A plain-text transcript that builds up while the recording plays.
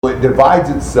it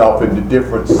divides itself into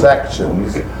different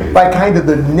sections by kind of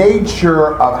the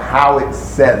nature of how it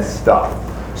says stuff.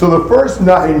 So the first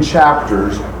 9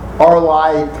 chapters are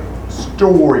like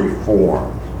story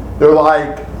form. They're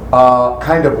like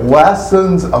kind of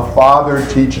lessons a father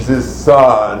teaches his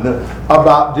son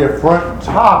about different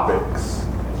topics.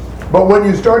 But when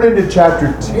you start into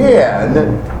chapter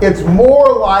 10, it's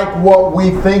more like what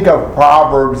we think of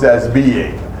Proverbs as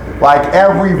being. Like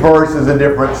every verse is a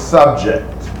different subject,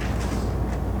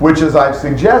 which, as I've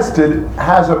suggested,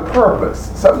 has a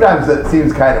purpose. Sometimes that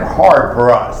seems kind of hard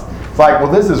for us. It's like,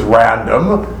 well, this is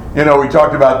random. You know, we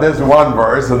talked about this one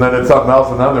verse, and then it's something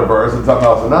else another verse, and something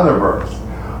else another verse.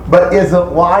 But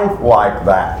isn't life like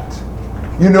that?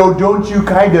 You know, don't you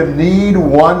kind of need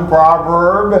one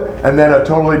proverb, and then a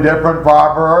totally different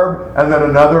proverb, and then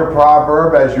another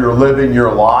proverb as you're living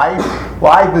your life?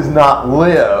 Life is not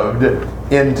lived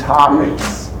in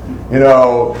topics. You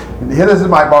know, this is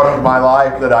my part of my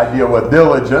life that I deal with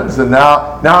diligence, and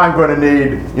now I'm going to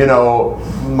need, you know,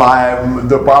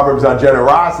 the Proverbs on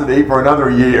generosity for another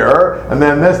year, and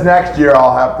then this next year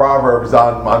I'll have Proverbs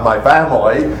on my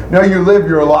family. No, you live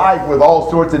your life with all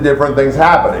sorts of different things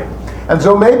happening. And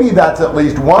so maybe that's at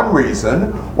least one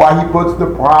reason why he puts the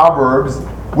Proverbs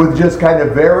with just kind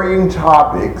of varying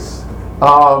topics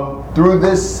through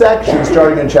this section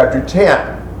starting in chapter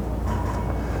 10.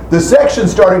 The section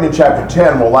starting in chapter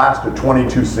 10 will last to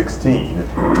 22:16,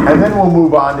 and then we'll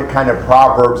move on to kind of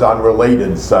Proverbs on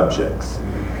related subjects.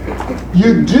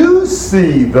 You do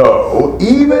see, though,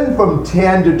 even from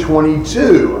 10 to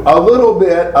 22, a little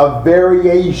bit of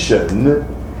variation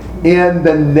in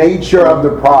the nature of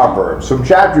the Proverbs. From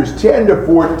chapters 10 to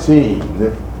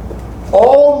 14,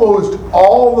 almost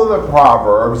all of the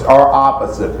Proverbs are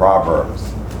opposite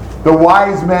Proverbs. The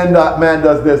wise man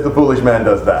does this, the foolish man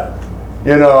does that.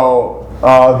 You know,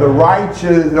 the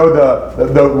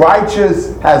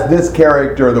righteous has this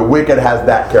character, the wicked has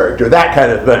that character, that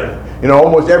kind of thing. You know,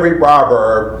 almost every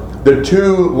proverb, the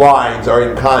two lines are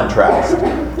in contrast.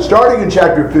 Starting in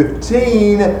chapter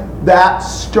 15, that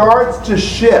starts to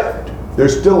shift.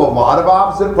 There's still a lot of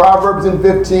opposite proverbs in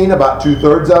 15, about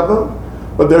 2/3 of them,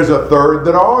 but there's a third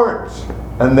that aren't.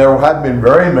 And there have been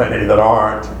very many that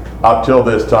aren't up till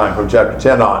this time, from chapter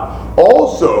 10 on.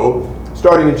 Also,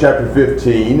 starting in chapter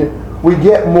 15, we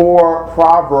get more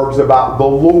proverbs about the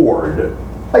Lord.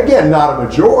 Again, not a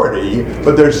majority,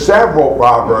 but there's several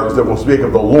proverbs that will speak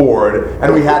of the Lord,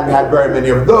 and we hadn't had very many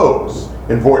of those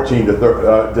in 14 to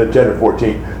 10 to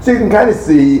 14. So you can kind of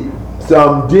see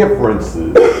some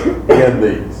differences in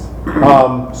these.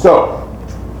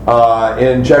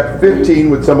 In chapter 15,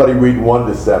 would somebody read 1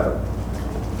 to 7?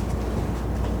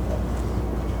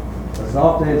 A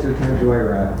soft answer turns away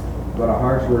wrath, but a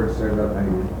harsh word stirs up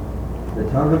anger. The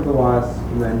tongue of the wise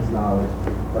commends knowledge,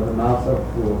 but the mouths of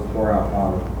fools pour out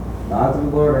folly. The eyes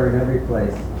of the Lord are in every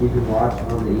place, keeping watch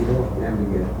on the evil and the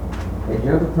good. A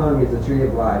gentle tongue is a tree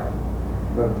of life,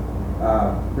 but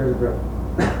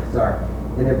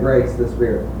and it breaks the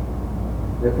spirit.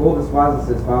 The fool despises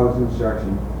his father's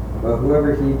instruction, but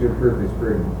whoever heeds reproof is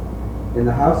prudent. In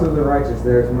the house of the righteous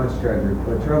there is much treasure,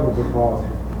 but trouble befalls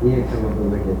the income of the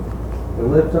wicked. The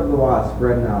lips of the wise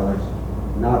spread knowledge,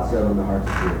 not so in the hearts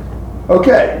of fools.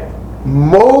 Okay,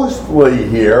 mostly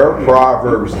here,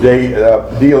 Proverbs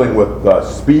dealing with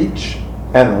speech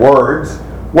and words.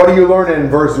 What do you learn in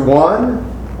verse 1?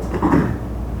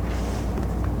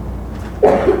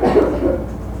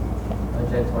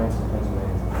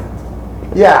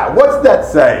 Yeah, what's that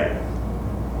saying?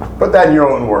 Put that in your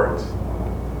own words.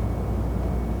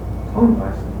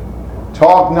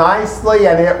 Talk nicely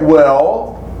and it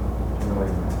will.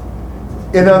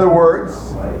 In other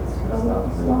words,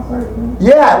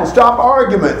 yeah, it will stop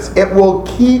arguments. It will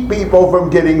keep people from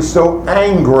getting so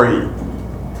angry.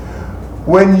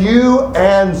 When you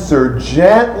answer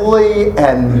gently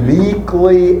and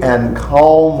meekly and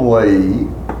calmly,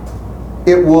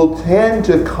 it will tend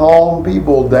to calm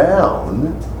people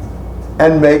down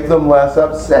and make them less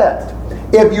upset.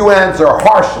 If you answer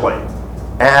harshly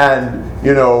and,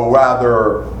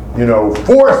 rather,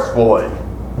 forcefully,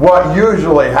 what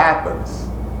usually happens?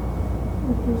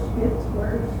 It just gets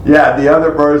worse. Yeah, the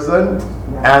other person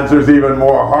answers even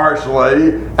more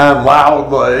harshly and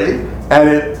loudly, and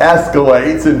it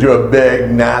escalates into a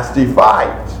big, nasty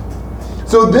fight.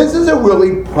 So this is a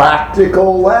really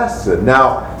practical lesson.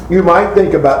 Now, you might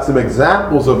think about some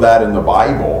examples of that in the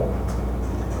Bible.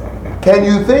 Can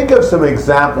you think of some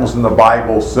examples in the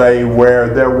Bible, say, where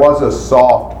there was a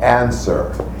soft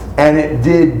answer and it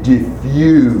did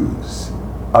diffuse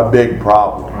a big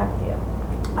problem?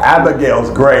 Abigail's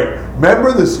great.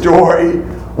 Remember the story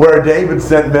where David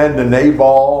sent men to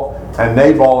Nabal And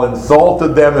Nabal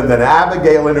insulted them, and then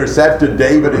Abigail intercepted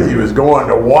David as he was going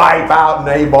to wipe out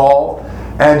Nabal.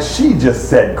 And she just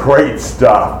said great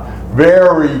stuff.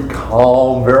 Very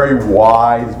calm, very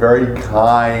wise, very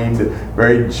kind,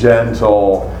 very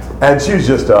gentle. And she was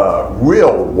just a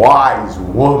real wise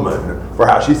woman for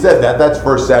how she said that. That's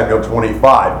 1 Samuel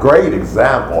 25. Great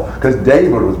example, because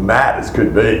David was mad as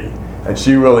could be. And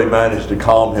she really managed to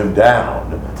calm him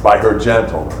down by her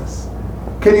gentleness.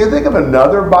 Can you think of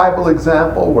another Bible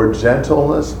example where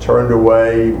gentleness turned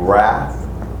away wrath?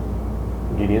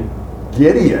 Gideon.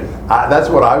 Gideon. That's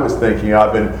what I was thinking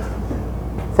of. In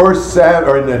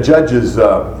Judges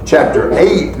chapter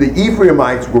 8, the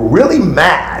Ephraimites were really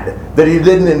mad that he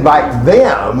didn't invite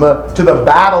them to the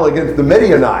battle against the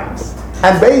Midianites.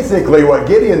 And basically what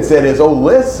Gideon said is, oh,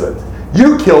 listen,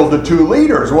 you killed the two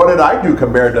leaders. What did I do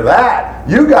compared to that?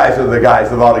 You guys are the guys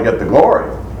that ought to get the glory.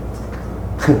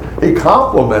 He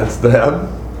compliments them.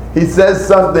 He says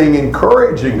something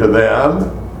encouraging to them,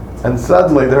 and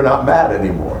suddenly they're not mad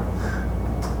anymore.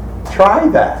 Try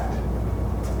that.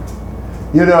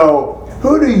 You know,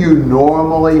 who do you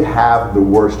normally have the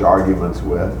worst arguments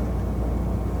with?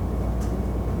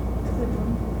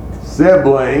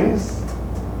 Siblings.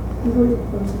 People you're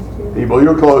closest to. People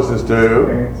you're closest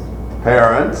to.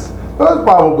 Parents. Those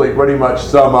probably pretty much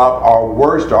sum up our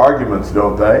worst arguments,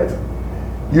 don't they?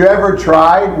 You ever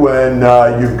tried when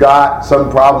you've got some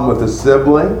problem with a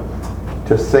sibling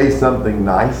to say something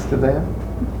nice to them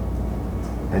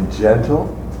and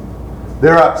gentle?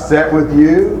 They're upset with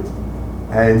you,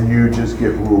 and you just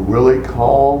get really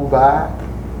calm back,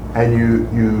 and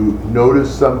you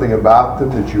notice something about them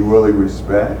that you really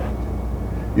respect.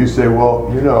 You say,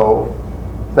 well, you know,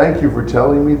 thank you for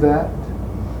telling me that.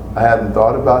 I hadn't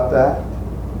thought about that.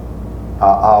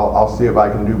 I'll see if I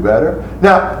can do better.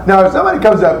 Now, if somebody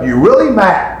comes up to you really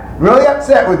mad, really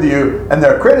upset with you, and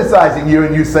they're criticizing you,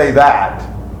 and you say that,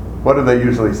 what do they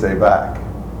usually say back?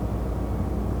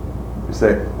 You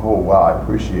say, oh, wow, I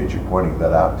appreciate you pointing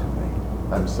that out to me.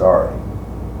 I'm sorry.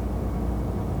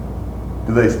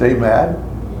 Do they stay mad?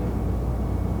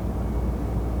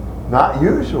 Not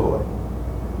usually.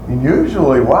 And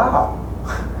usually, wow,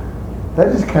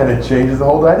 that just kind of changes the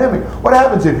whole dynamic. What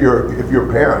happens if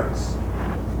your parents,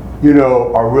 you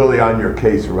know, are really on your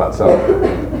case about something,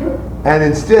 and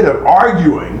instead of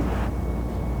arguing,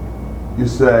 you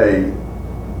say,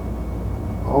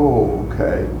 oh,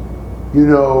 okay, you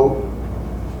know,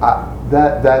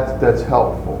 that's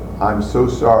helpful. I'm so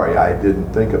sorry I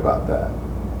didn't think about that,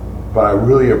 but I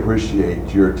really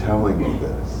appreciate your telling me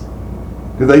this.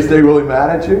 Do they stay really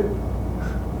mad at you?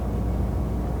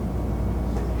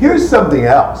 Here's something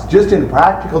else, just in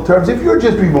practical terms. If you're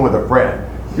just even with a friend,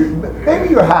 maybe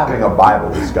you're having a Bible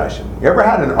discussion. You ever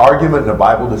had an argument in a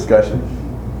Bible discussion?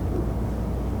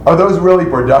 Are those really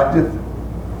productive?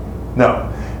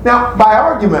 No. Now, by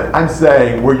argument, I'm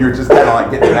saying where you're just kind of like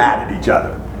getting mad at each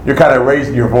other. You're kind of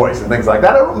raising your voice and things like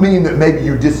that. I don't mean that maybe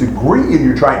you disagree and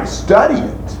you're trying to study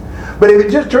it. But if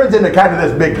it just turns into kind of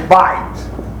this big fight,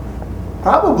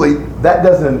 probably that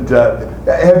doesn't...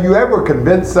 have you ever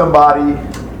convinced somebody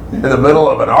in the middle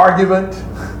of an argument?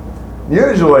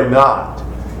 Usually not.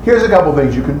 Here's a couple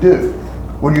things you can do.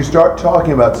 When you start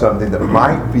talking about something that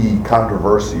might be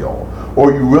controversial,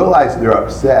 or you realize they're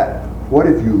upset, what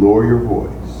if you lower your voice?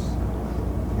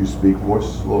 You speak more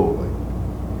slowly.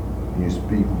 And you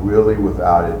speak really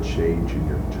without a change in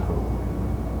your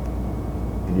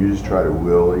tone. And you just try to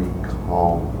really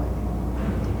calmly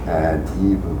and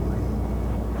evenly,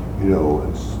 you know,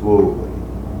 and slowly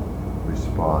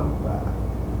respond back.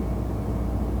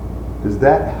 Does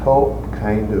that help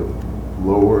kind of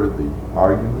lower the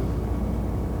argument?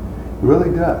 It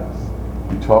really does.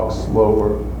 You talk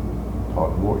slower,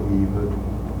 talk more even,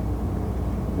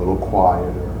 a little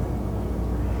quieter.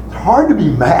 It's hard to be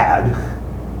mad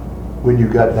when you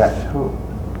got that tone.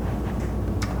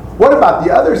 What about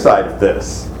the other side of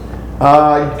this?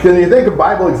 Can you think of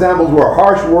Bible examples where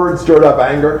harsh words stirred up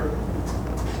anger?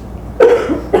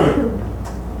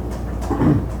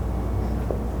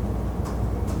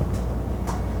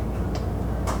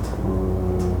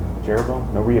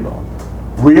 Jeroboam? No, Rehoboam.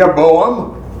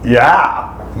 Rehoboam?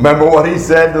 Yeah. Remember what he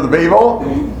said to the people?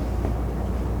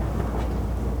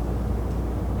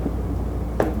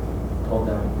 Told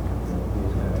them he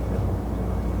was going to kill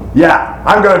him. Yeah,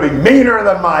 I'm going to be meaner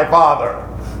than my father.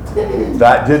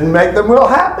 That didn't make them real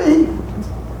happy.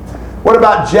 What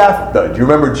about Jephthah? Do you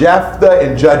remember Jephthah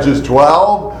in Judges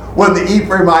 12? When the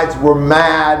Ephraimites were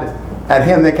mad at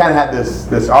him, they kind of had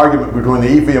this argument between the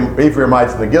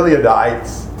Ephraimites and the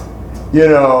Gileadites. You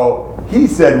know, he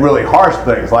said really harsh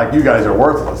things like, you guys are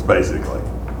worthless, basically.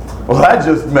 Well, that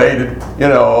just made it,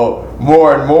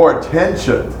 more and more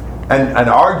tension and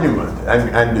argument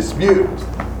and dispute.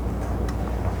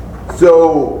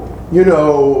 So, you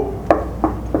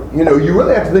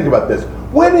really have to think about this.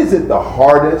 When is it the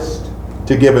hardest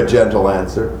to give a gentle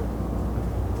answer?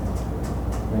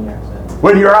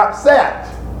 When you're upset.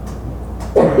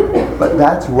 But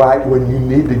that's right when you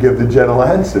need to give the gentle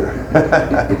answer.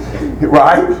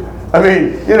 Right? I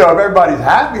mean, if everybody's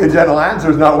happy, a gentle answer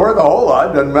is not worth a whole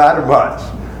lot. Doesn't matter much.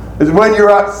 It's when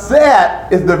you're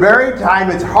upset is the very time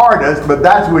it's hardest, but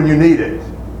that's when you need it.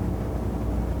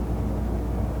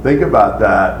 Think about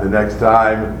that the next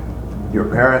time your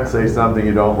parents say something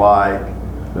you don't like,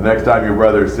 the next time your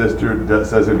brother or sister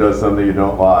says or does something you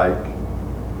don't like.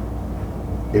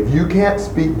 If you can't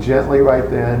speak gently right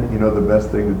then, the best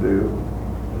thing to do?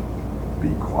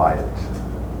 Be quiet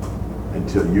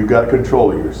until you got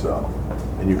control of yourself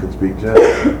and you can speak gently.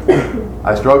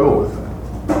 I struggle with that.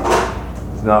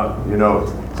 It's not,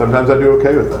 sometimes I do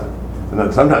okay with that. And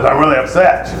then sometimes I'm really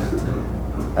upset.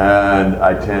 And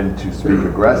I tend to speak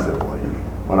aggressively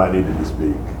when I needed to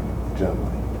speak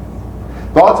gently.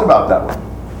 Thoughts about that one?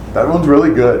 That one's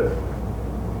really good.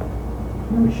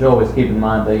 We should always keep in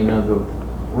mind that, the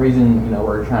reason,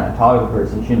 we're trying to talk to the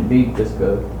person shouldn't be just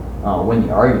to win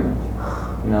the argument.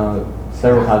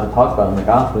 Several times it talks about in the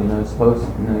gospel, you're supposed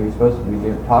to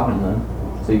be talking to them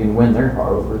so you can win their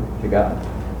heart over to God.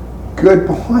 Good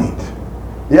point.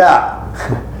 Yeah.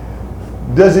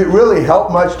 Does it really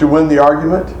help much to win the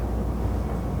argument?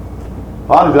 A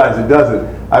lot of times it doesn't.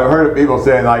 I've heard of people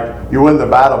saying, you win the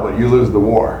battle, but you lose the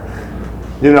war.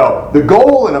 The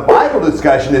goal in a Bible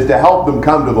discussion is to help them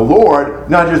come to the Lord,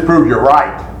 not just prove you're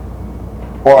right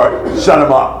or shut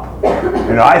them up.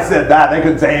 I said that, they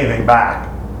couldn't say anything back.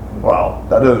 Well,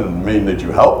 that doesn't mean that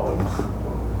you help them.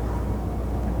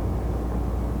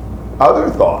 Other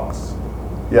thoughts?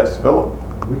 Yes, Philip.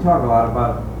 We talk a lot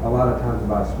of times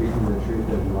about speaking the truth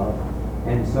in love.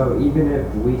 And so even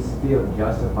if we feel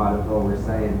justified with what we're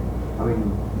saying,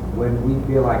 when we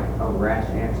feel like a rash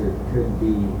answer could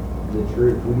be the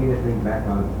truth, we need to think back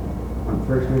on 1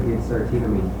 Corinthians 13,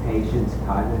 patience,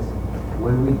 kindness.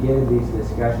 When we get in these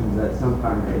discussions that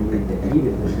sometimes they lead to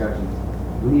heated discussions,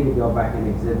 we need to go back and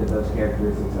exhibit those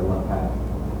characteristics that love has.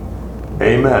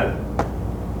 Amen.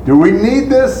 Do we need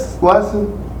this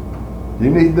lesson? Do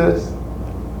you need this?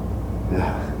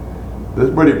 Yeah. This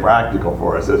is pretty practical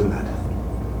for us, isn't it?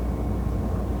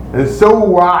 And it's so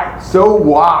right, so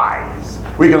wise.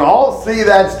 We can all see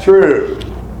that's true.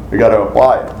 We got to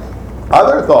apply it.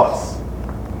 Other thoughts?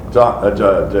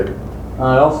 Jacob. It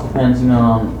also depends,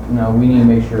 we need to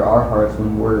make sure our hearts,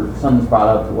 when something's brought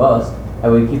up to us, that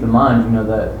we keep in mind,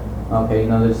 that,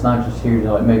 it's not just here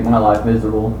to make my life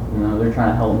miserable. They're trying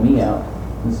to help me out.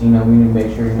 And so, we need to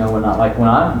make sure, when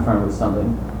I'm confronted with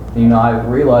something, I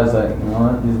realize that,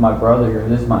 this is my brother or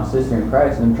this is my sister in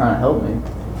Christ, and they're trying to help me.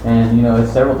 And,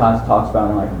 several times it talks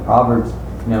about in Proverbs,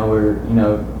 where,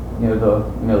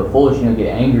 the foolish, get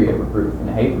angry at reproof and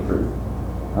hate reproof.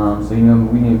 So,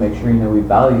 we need to make sure, we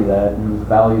value that and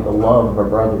value the love our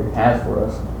brother has for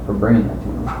us for bringing that to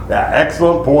him. Yeah,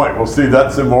 excellent point. We'll see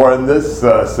that some more in this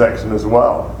section as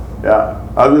well. Yeah.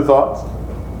 Other thoughts?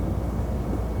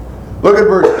 Look at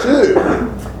verse 2.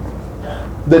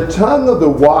 The tongue of the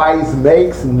wise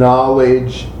makes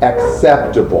knowledge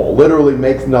acceptable. Literally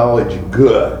makes knowledge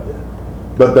good.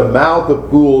 But the mouth of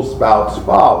fools spouts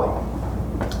folly.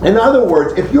 In other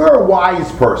words, if you're a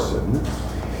wise person,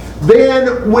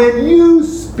 then when you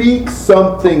speak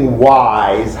something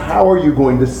wise, how are you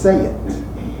going to say it?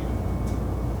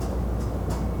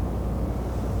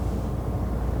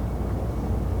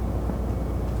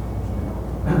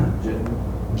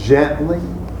 Gently,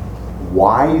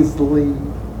 wisely,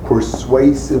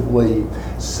 persuasively.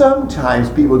 Sometimes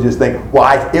people just think,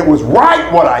 it was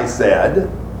right what I said.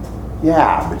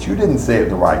 Yeah, but you didn't say it in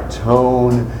the right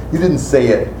tone. You didn't say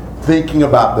it thinking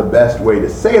about the best way to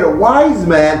say it. A wise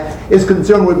man is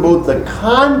concerned with both the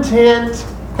content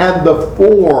and the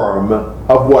form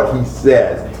of what he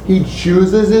says. He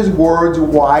chooses his words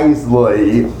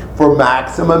wisely for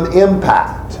maximum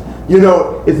impact.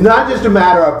 It's not just a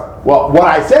matter of, what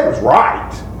I said was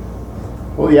right.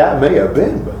 Well, yeah, it may have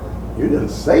been, but you didn't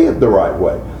say it the right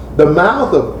way. The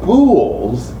mouth of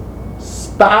fools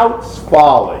spouts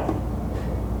folly.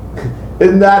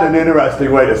 Isn't that an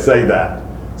interesting way to say that?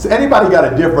 So anybody got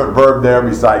a different verb there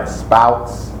besides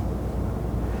spouts?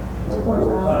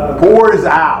 Pours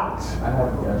out. I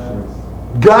have gushes.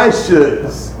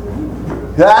 Gushes.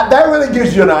 That really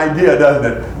gives you an idea, doesn't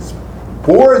it?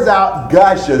 Pours out,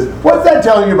 gushes. What's that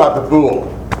telling you about the fool?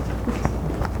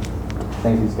 I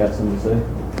think he's got something to say.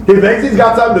 He thinks he's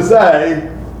got something to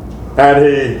say. And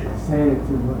he Saying it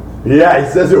too much. Yeah,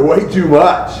 he says it way too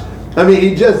much. I mean,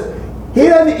 he doesn't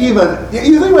even,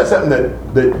 you think about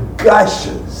something that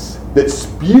gushes, that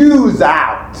spews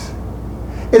out.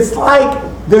 It's like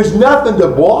there's nothing to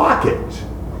block it.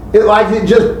 It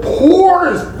just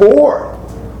pours forth,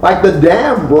 like the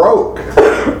dam broke.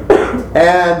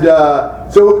 And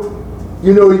so,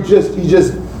 he just,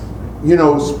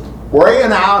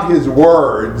 spraying out his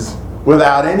words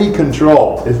without any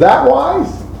control. Is that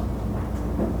wise?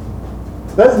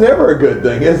 That's never a good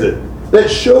thing, is it? That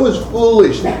shows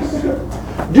foolishness.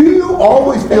 Do you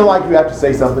always feel like you have to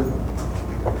say something?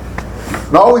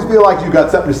 And always feel like you've got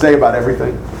something to say about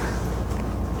everything?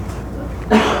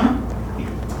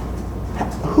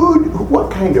 What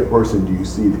kind of person do you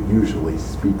see that usually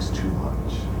speaks too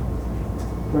much?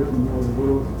 Person knows the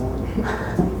rules about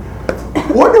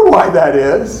it. Wonder why that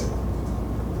is.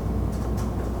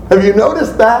 Have you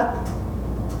noticed that?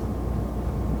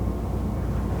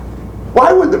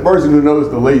 Why would the person who knows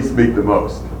the least speak the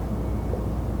most?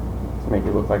 To make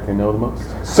it look like they know the most.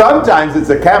 Sometimes it's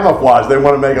a camouflage. They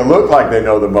want to make it look like they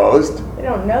know the most. They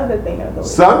don't know that they know the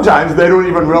least. Sometimes they don't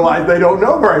even realize they don't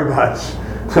know very much.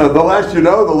 The less you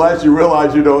know, the less you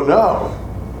realize you don't know.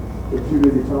 If you're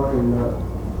busy talking, not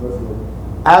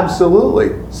listening.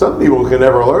 Absolutely. Some people can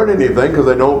never learn anything because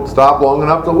they don't stop long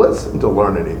enough to listen to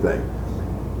learn anything.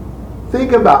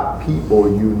 Think about people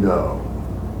you know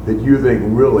that you think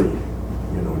really,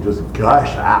 just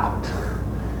gush out.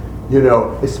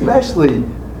 Especially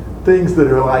things that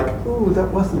are like, ooh, that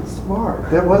wasn't smart.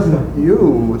 That wasn't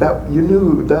you. You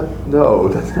knew that. No,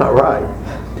 that's not right.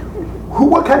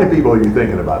 What kind of people are you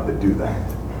thinking about that do that?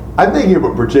 I'm thinking of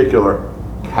a particular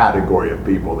category of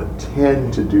people that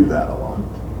tend to do that a lot.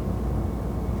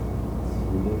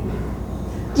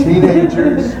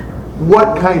 Teenagers?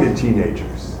 What kind of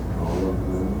teenagers?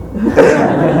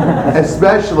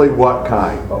 Especially what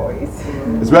kind? Boys.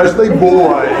 Especially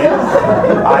boys.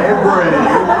 I agree.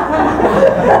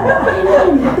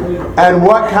 And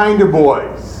what kind of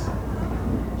boys?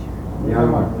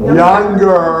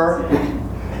 Younger.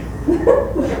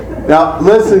 Now,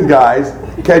 listen, guys.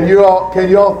 Can you all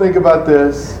think about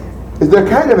this? Is there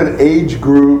kind of an age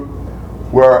group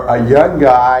where a young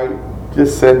guy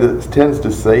just tends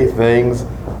to say things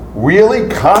really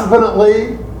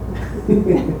confidently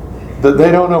that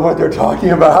they don't know what they're talking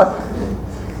about?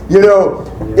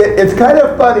 It's kind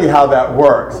of funny how that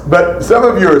works, but some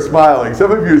of you are smiling,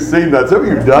 some of you have seen that, some of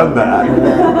you have done that.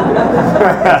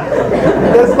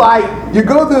 It's like you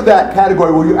go through that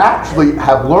category where you actually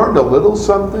have learned a little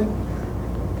something,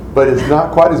 but it's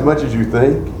not quite as much as you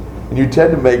think, and you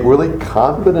tend to make really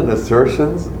confident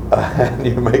assertions, and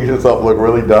you make yourself look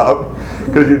really dumb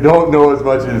because you don't know as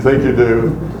much as you think you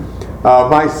do.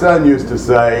 My son used to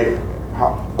say,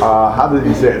 how did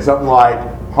he say it? Something like,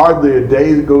 hardly a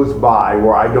day goes by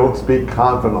where I don't speak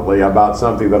confidently about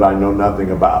something that I know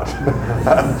nothing about.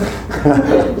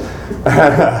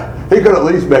 He could at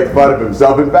least make fun of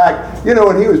himself. In fact,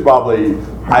 when he was probably,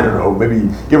 I don't know,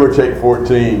 maybe give or take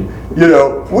 14,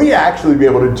 we actually be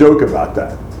able to joke about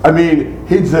that. I mean,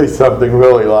 he'd say something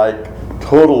really like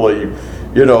totally,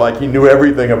 like he knew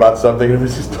everything about something and it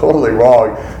was just totally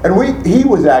wrong. And he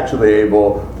was actually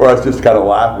able for us just to kind of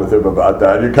laugh with him about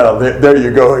that. You kind of, there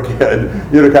you go again,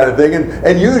 kind of thing.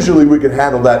 And usually we could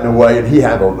handle that in a way, and he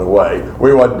handled it in a way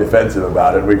where he wasn't defensive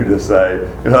about it. We could just say,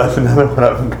 that's another one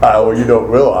of them, Kyle, where you don't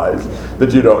realize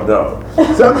that you don't know.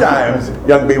 Sometimes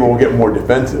young people will get more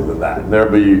defensive than that, and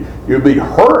you'll be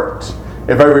hurt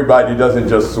if everybody doesn't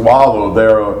just swallow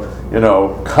their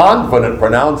confident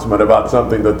pronouncement about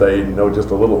something that they know just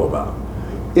a little about.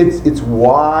 It's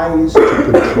wise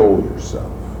to control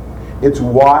yourself. It's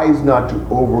wise not to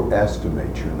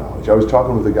overestimate your knowledge. I was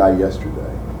talking with a guy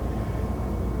yesterday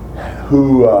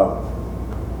who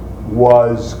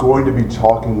was going to be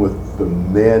talking with the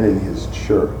men in his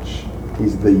church.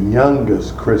 He's the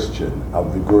youngest Christian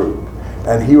of the group,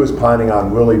 and he was planning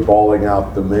on really bawling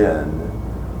out the men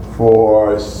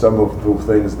for some of the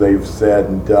things they've said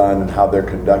and done and how they're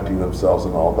conducting themselves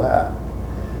and all that.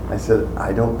 I said,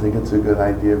 I don't think it's a good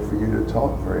idea for you to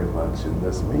talk very much in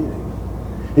this meeting.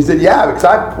 He said, yeah, because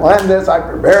I planned this, I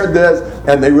prepared this,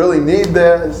 and they really need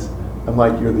this. I'm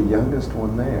like, you're the youngest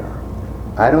one there.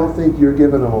 I don't think you're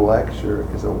giving them a lecture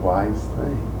is a wise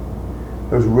thing.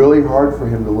 It was really hard for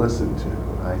him to listen to.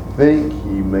 I think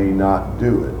he may not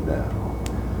do it now.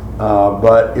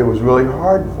 But it was really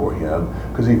hard for him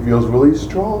because he feels really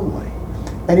strongly.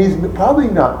 And he's probably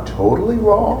not totally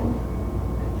wrong.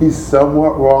 He's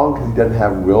somewhat wrong because he doesn't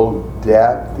have real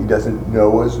depth. He doesn't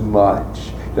know as much.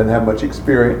 He doesn't have much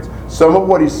experience. Some of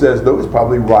what he says, though, is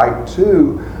probably right,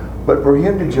 too. But for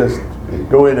him to just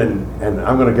go in and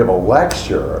I'm going to give a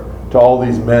lecture to all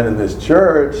these men in this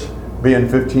church, being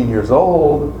 15 years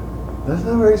old. That's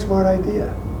not a very smart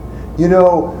idea. You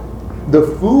know, the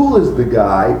fool is the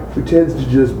guy who tends to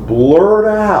just blurt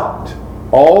out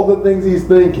all the things he's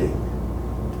thinking.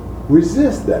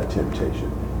 Resist that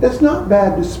temptation. It's not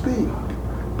bad to speak.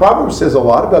 Proverbs says a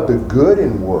lot about the good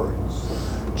in words.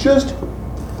 Just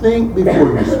think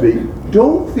before you speak.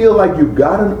 Don't feel like you've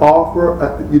got an offer,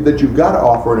 that you've got to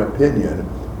offer an opinion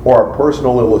or a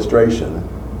personal illustration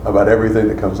about everything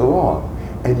that comes along.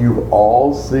 And you've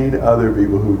all seen other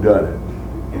people who've done it.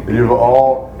 And you've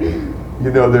all,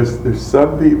 you know, there's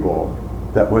some people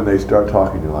that when they start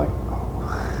talking, you're like, oh,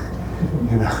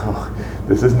 you know,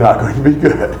 this is not going to be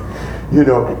good. You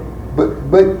know, but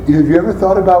have you ever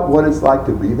thought about what it's like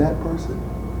to be that person?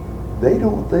 They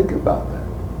don't think about that.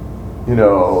 You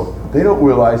know, they don't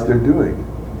realize they're doing it.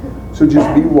 So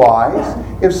just be wise.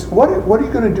 What are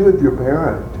you going to do if your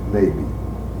parent, maybe,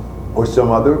 or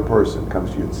some other person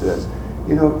comes to you and says,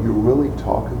 you know, you're really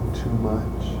talking too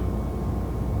much?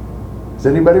 Has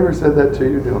anybody ever said that to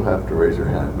you? You don't have to raise your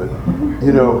hand, but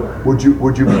you know, would you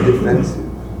be defensive?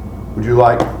 Would you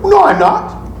like, no, I'm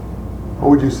not? Or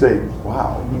would you say,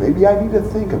 wow, maybe I need to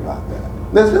think about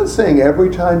that? That's not saying every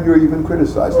time you're even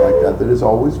criticized like that it's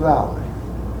always valid.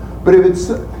 But if it's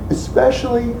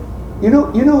especially, you know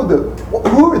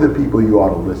who are the people you ought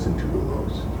to listen to the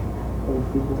most?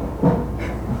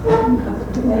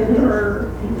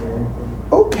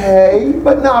 Okay,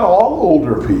 but not all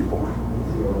older people.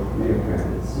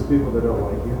 It's the people that don't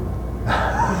like you.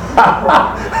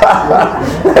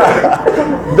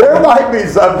 There might be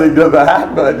something to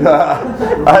that, but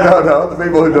I don't know. The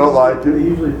people who don't like They you.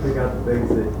 usually pick out the things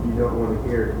that you don't want to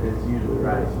hear. It's usually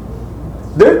right.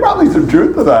 There's probably some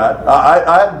truth to that.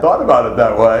 I hadn't thought about it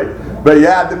that way. But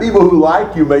yeah, the people who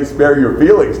like you may spare your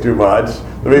feelings too much.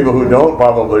 The people who don't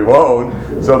probably won't.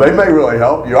 So they may really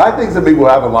help you. I think some people who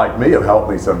haven't liked me have helped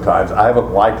me sometimes. I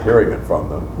haven't liked hearing it from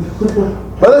them.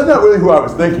 But that's not really who I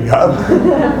was thinking of.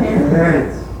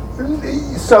 Parents.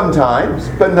 Sometimes,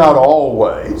 but not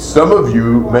always. Some of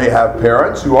you may have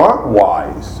parents who aren't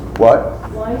wise. What?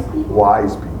 Wise people.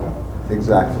 Wise people.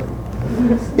 Exactly.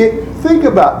 Think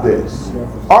about this.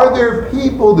 Are there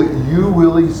people that you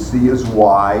really see as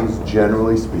wise,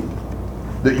 generally speaking?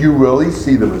 That you really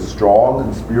see them as strong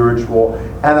and spiritual,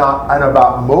 and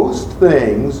about most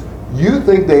things, you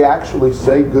think they actually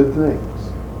say good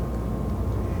things?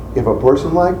 If a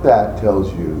person like that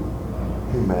tells you,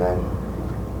 hey man,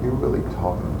 you're really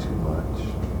talking too much,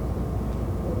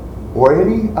 or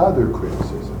any other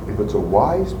criticism, if it's a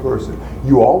wise person,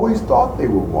 you always thought they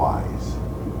were wise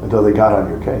until they got on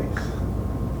your case.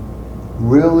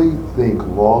 Really think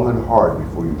long and hard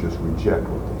before you just reject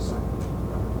what they say.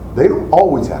 They don't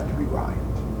always have to be right.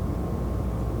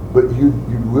 But you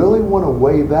really want to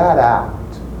weigh that out.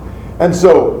 And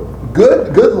so,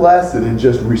 good lesson in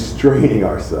just restraining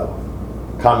ourselves.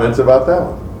 Comments about that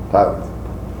one? Tyler?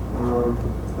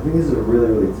 I think this is a really,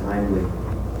 really timely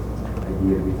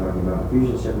idea to be talking about.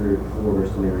 Ephesians chapter 4,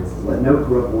 verse 29 says, let no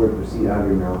corrupt word proceed out of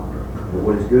your mouth, but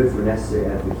what is good for necessary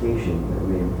edification, that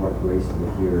may impart grace to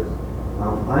the hearer.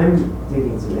 I'm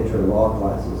taking some intro to law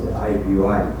classes at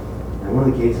IUPUI, and one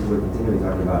of the cases we're continually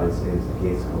talking about is a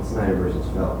case called Snyder versus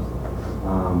Phelps,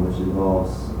 which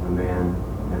involves a man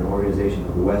and an organization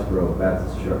called the Westboro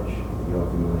Baptist Church. If you are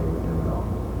familiar with them at all.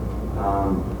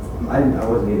 I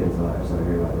wasn't either until I started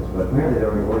hearing about this, but apparently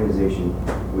they're an organization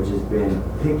which has been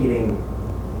picketing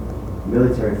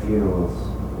military funerals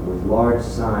with large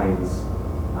signs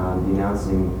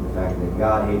denouncing the fact that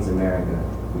God hates America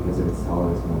because of its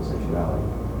tolerance of homosexuality.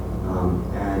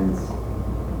 And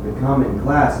the comment in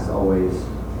class is always,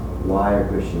 why are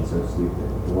Christians so stupid?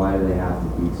 Why do they have to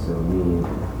be so mean?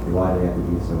 And why do they have to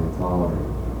be so intolerant?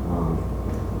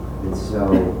 And so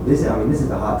this is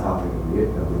the hot topic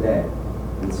of the day.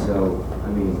 And so,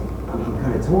 I'm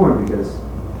kind of torn because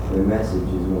the message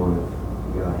is one of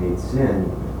God hates sin,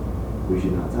 we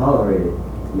should not tolerate it,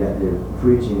 yet they're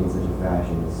preaching in such a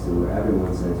fashion as to where everyone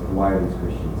says, why are these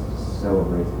Christians so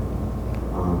abrasive?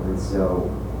 And so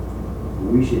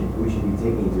we should be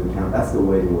taking into account that's the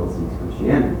way the world sees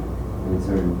Christianity, and in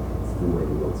turn it's the way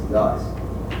the world sees us.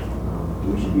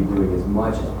 We should be doing as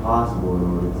much as possible in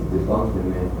order to debunk the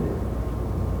myth that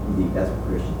indeed that's what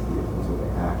Christians do, that's what they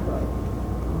act like.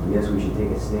 Yes, we should take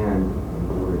a stand in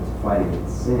order to fight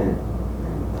against sin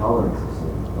and tolerance of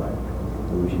sin, but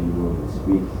we should be willing to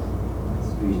speak, as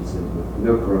Ephesians says, with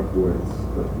no corrupt words,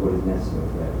 but what is necessary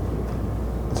for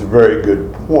edification. It's a very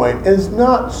good point. It's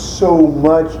not so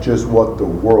much just what the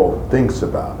world thinks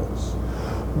about us,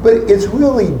 but it's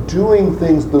really doing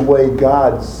things the way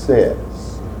God says.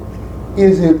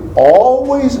 is it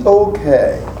always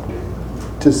okay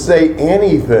to say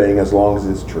anything as long as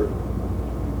it's true?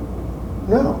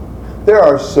 No. There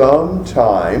are some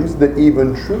times that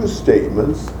even true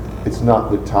statements, it's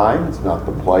not the time, it's not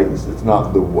the place, it's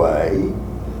not the way.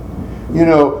 You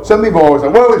know, some people always say,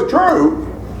 well, it's true.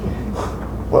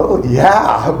 Well,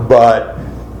 yeah, but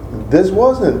this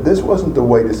wasn't the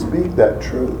way to speak that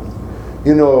truth.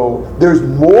 You know, there's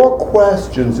more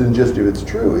questions than just if it's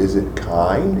true. Is it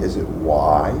kind? Is it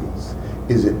wise?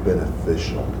 Is it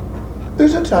beneficial?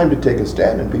 There's a time to take a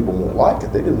stand and people won't like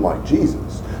it. They didn't like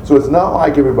Jesus. So it's not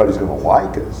like everybody's going to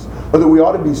like us, or that we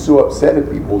ought to be so upset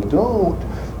if people don't.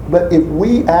 But if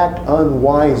we act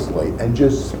unwisely and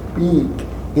just speak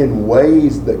in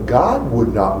ways that God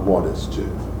would not want us to,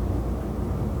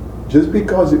 just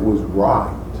because it was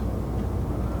right,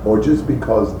 or just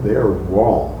because they're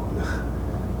wrong,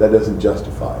 that doesn't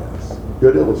justify us.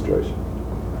 Good illustration.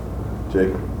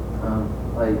 Jacob?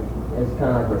 Like, it's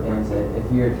kind of like what Dan said.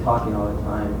 If you're talking all the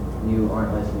time, you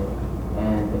aren't listening.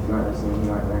 And if you aren't listening,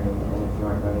 you aren't learning. And if you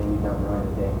aren't learning, you don't know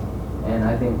anything. And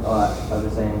I think a lot of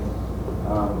the saying,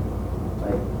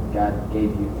 like, God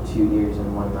gave you 2 ears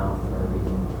and 1 mouth for a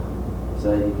reason,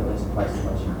 so that you can listen twice as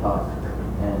much as you talk.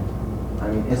 And, I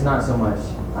mean, it's not so much,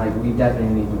 we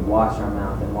definitely need to watch our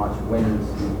mouth and watch when we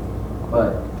speak,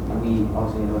 but we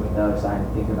also need to look at the other side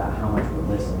and think about how much we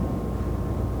listen.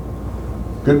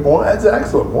 Good point. That's an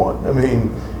excellent point. I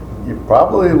mean, you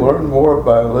probably learn more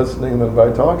by listening than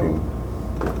by talking.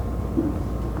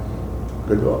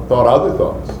 Good thought. Other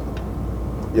thoughts?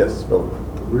 Yes, Phil.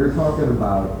 We were talking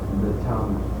about the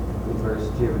tongue in verse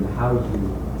 2 and how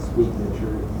you speak the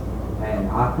truth. And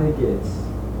I think it's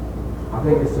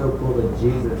so cool that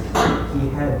Jesus, he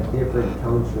had different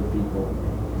tones for people.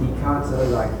 He constantly,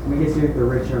 like, we can see with the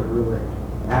rich young ruler,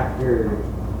 after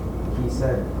he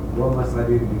said, what must I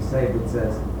do to be saved? It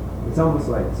says, it's almost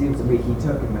like, it seems to me, he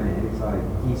took a minute and it's like,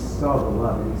 he saw the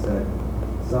love and he said,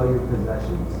 sell your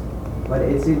possessions. But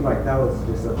it seemed like that was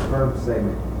just a firm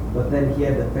statement. But then he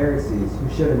had the Pharisees who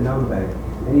should have known better.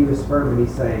 And he was firm and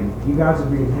he's saying, you guys are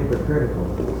being hypocritical.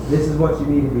 This is what you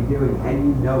need to be doing and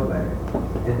you know better.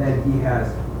 And then he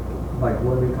has, like the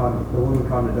woman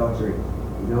caught in adultery.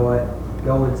 You know what?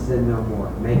 Go and sin no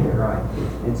more. Make it right.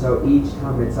 And so each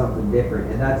time it's something different.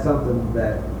 And that's something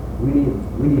that we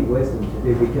need wisdom to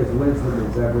do, because wisdom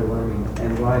is ever learning,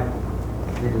 and life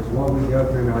and just what we go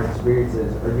through in our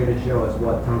experiences are going to show us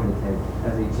what tone to take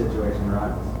as each situation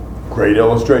arises. Great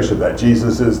illustration of that.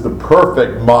 Jesus is the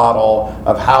perfect model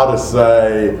of how to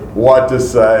say, what to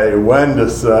say, when to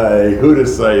say, who to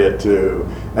say it to.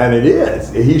 And it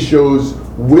is. He shows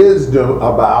wisdom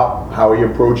about how he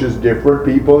approaches different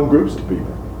people and groups of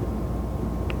people.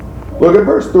 Look at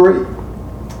verse 3.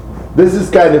 This is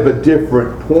kind of a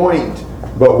different point,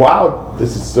 but wow,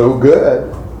 this is so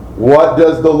good. What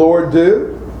does the Lord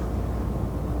do?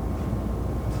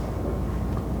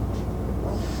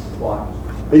 Watch.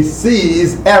 He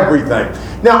sees everything.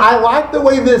 Now, I like the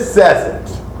way this says it.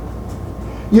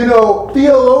 You know,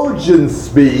 theologians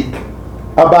speak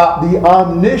about the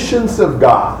omniscience of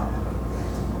God.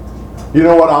 You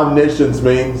know what omniscience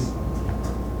means?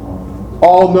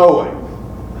 All-knowing.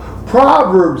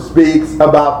 Proverbs speaks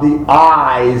about the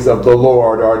eyes of the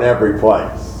Lord are in every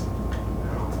place.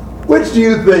 Which do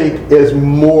you think is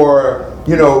more,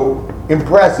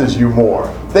 impresses you more?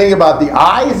 Thinking about the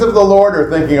eyes of the Lord or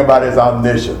thinking about his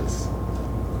omniscience?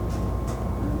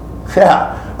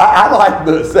 Yeah, I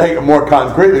like saying it more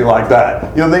concretely like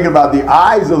that. Thinking about the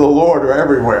eyes of the Lord are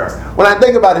everywhere. When I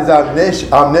think about his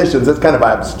omniscience, it's kind of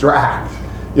abstract.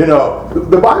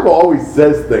 The Bible always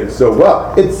says things so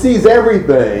well. It sees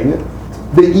everything,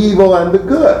 the evil and the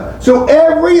good. So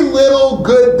every little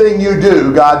good thing you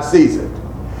do, God sees it.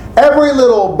 Every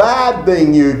little bad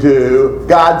thing you do,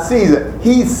 God sees it.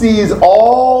 He sees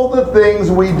all the things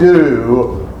we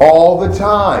do all the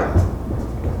time.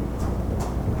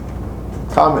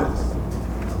 Comments?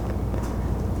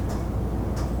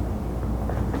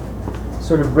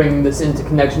 Sort of bringing this into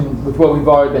connection with what we've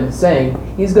already been saying,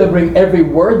 he's going to bring every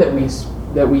word that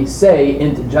we say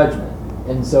into judgment,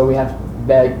 and so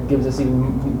that gives us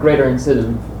even greater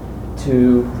incentive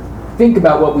to think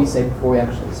about what we say before we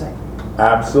actually say.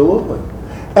 Absolutely.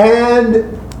 And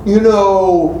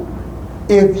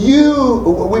if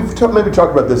we've maybe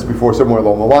talked about this before somewhere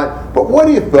along the line, but what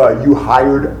if you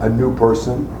hired a new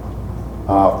person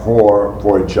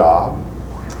for a job?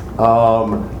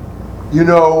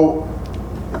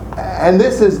 And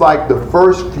this is like the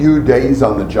first few days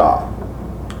on the job.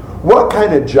 What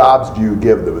kind of jobs do you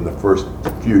give them in the first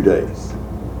few days?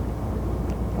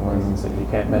 Ones that you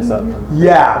can't mess up.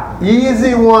 Yeah,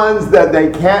 easy ones that they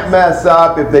can't mess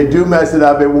up. If they do mess it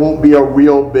up, it won't be a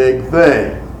real big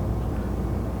thing.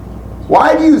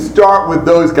 Why do you start with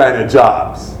those kind of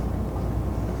jobs?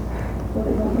 So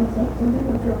they don't mess up, so they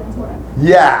don't drill into it.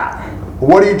 Yeah.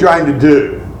 What are you trying to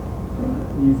do?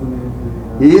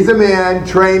 Ease them in,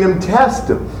 train them, test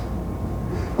them.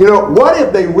 You know, what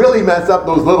if they really mess up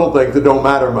those little things that don't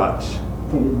matter much?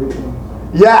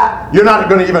 Yeah, you're not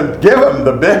going to even give them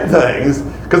the big things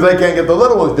because they can't get the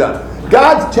little ones done.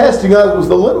 God's testing us with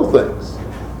the little things.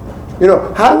 You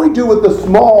know, how do we do with the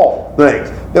small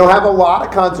things? They don't have a lot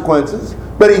of consequences,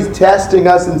 but He's testing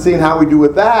us and seeing how we do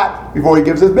with that before He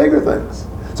gives us bigger things.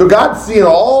 So God's seeing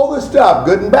all the stuff,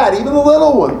 good and bad, even the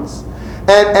little ones.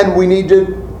 And we need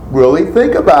to really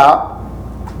think about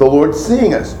the Lord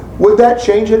seeing us. Would that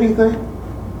change anything?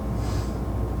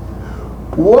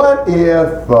 What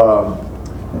if,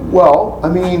 well, I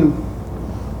mean,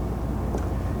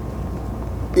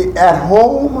 at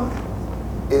home,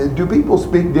 do people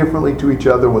speak differently to each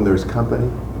other when there's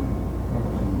company?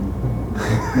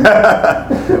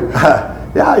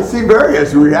 Yeah, I see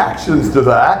various reactions to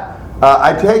that.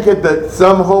 I take it that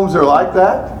some homes are like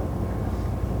that.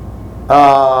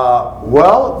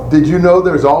 Well, did you know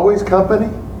there's always company?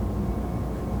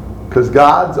 Because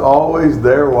God's always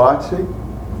there watching.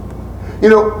 You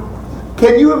know,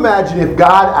 can you imagine if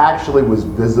God actually was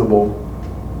visible?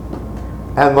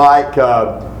 And like,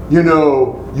 you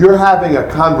know, you're having a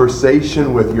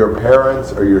conversation with your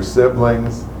parents or your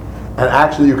siblings, and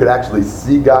actually you could actually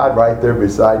see God right there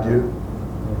beside you?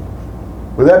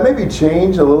 Would that maybe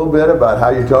change a little bit about how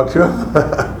you talk to Him?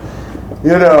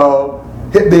 You know,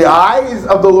 the eyes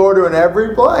of the Lord are in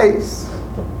every place.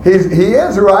 He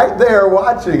is right there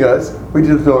watching us. We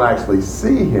just don't actually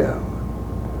see Him.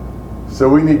 So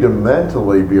we need to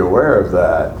mentally be aware of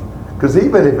that. Because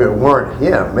even if it weren't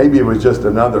Him, maybe it was just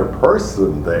another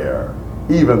person there,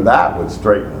 even that would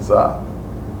straighten us up.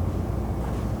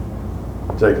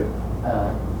 Jacob.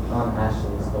 On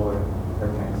Ashley's story, her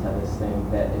parents had this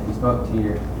thing that if you spoke to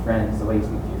your friends the way you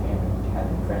speak to your family, you had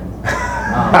any friends.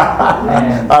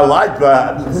 And I like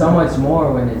that. so much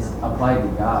more when it's applied to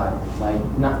God. Like,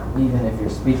 not even if you're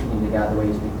speaking to God the way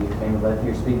you speak to your family, but if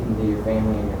you're speaking to your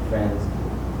family and your friends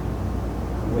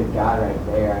with God right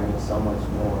there, I mean, so much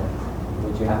more.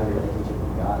 Would you have a relationship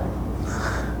with God?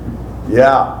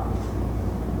 Yeah.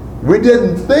 We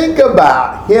didn't think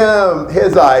about Him,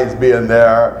 His eyes being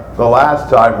there the last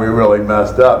time we really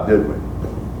messed up, did we?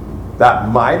 That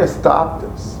might have stopped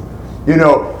us. You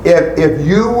know, if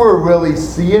you were really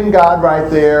seeing God right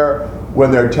there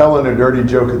when they're telling a dirty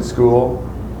joke at school,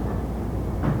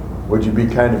 would you be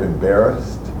kind of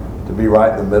embarrassed to be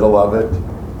right in the middle of it,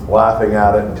 laughing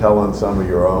at it and telling some of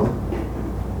your own?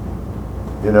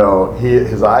 You know,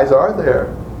 His eyes are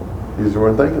there. You just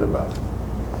weren't thinking about it.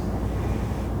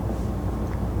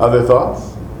 Other thoughts?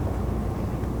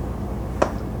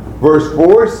 Verse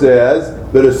 4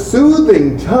 says that a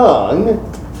soothing tongue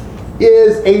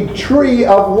is a tree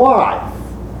of life.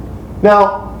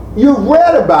 Now, you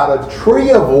read about a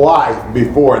tree of life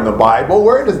before in the Bible.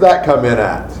 Where does that come in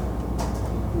at?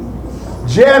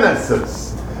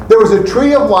 Genesis. There was a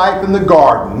tree of life in the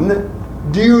garden.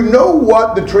 Do you know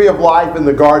what the tree of life in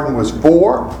the garden was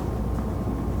for?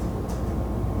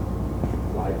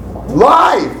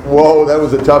 Life! Whoa, that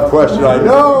was a tough question, I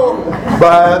know,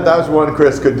 but that was one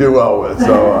Chris could do well with.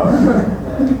 So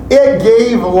it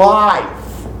gave life.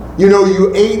 You know,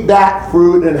 you ate that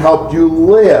fruit and it helped you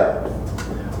live.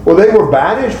 Well, they were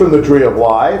banished from the tree of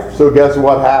life, so guess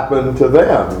what happened to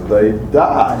them? They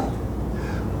died.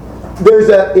 There's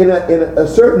in a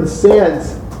certain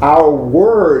sense, our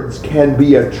words can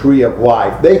be a tree of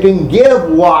life. They can give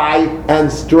life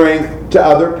and strength to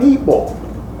other people.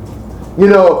 You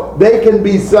know, they can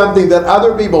be something that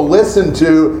other people listen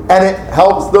to and it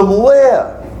helps them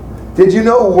live. Did you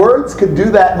know words could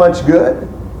do that much good?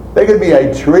 They could be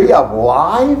a tree of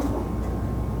life.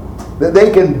 That they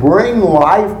can bring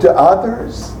life to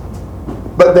others.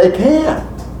 But they can't.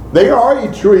 They are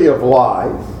a tree of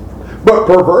life. But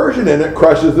perversion in it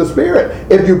crushes the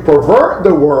spirit. If you pervert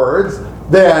the words,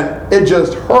 then it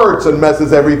just hurts and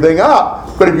messes everything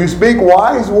up. But if you speak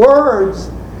wise words,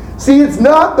 see, it's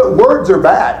not that words are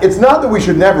bad. It's not that we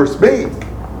should never speak,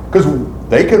 because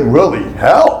they can really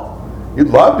help. You'd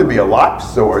love to be a life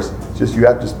source. It's just you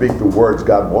have to speak the words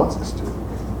God wants us to.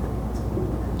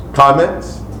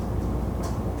 Comments?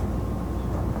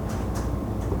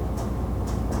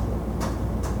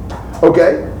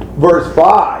 Okay, verse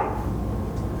 5.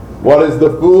 What does the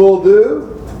fool do?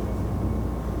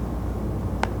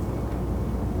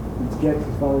 Rejects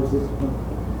his father's discipline.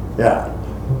 Yeah.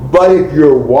 But if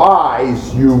you're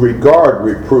wise, you regard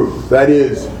reproof. That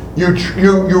is,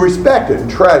 you respect it and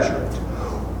treasure it.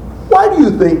 Why do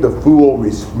you think the fool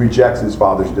rejects his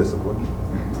father's discipline?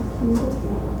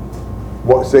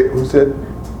 What? Who said?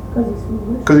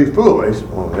 Because he's foolish.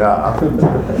 Well, yeah.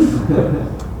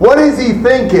 What is he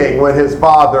thinking when his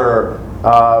father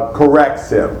corrects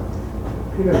him?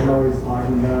 He doesn't know what he's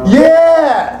talking about.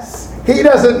 Yes! He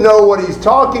doesn't know what he's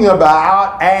talking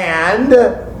about, and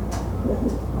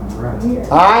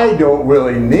I don't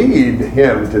really need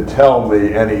him to tell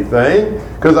me anything,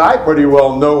 because I pretty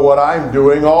well know what I'm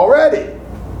doing already.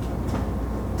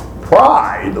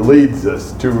 Pride leads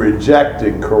us to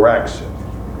rejecting correction.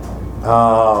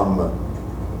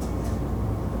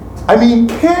 I mean,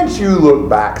 can't you look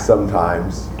back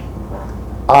sometimes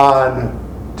on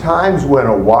times when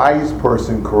a wise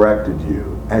person corrected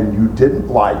you and you didn't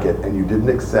like it and you didn't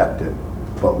accept it,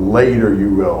 but later you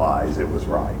realize it was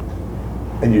right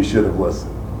and you should have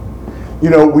listened?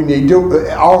 You know, we need to,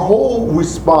 our whole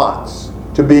response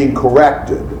to being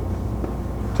corrected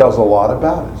tells a lot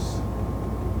about us.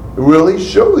 It really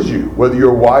shows you whether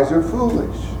you're wise or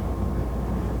foolish.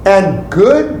 And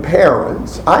good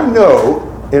parents, I know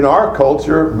in our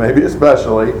culture, maybe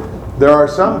especially, there are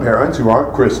some parents who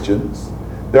aren't Christians.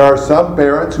 There are some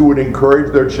parents who would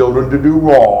encourage their children to do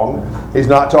wrong. He's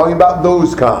not talking about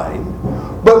those kind.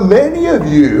 But many of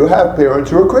you have parents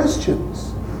who are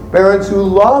Christians. Parents who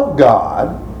love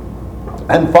God.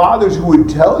 And fathers who would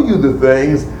tell you the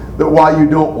things that while you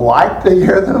don't like to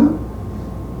hear them,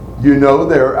 you know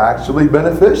they're actually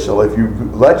beneficial if you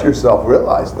let yourself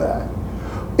realize that.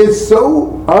 It's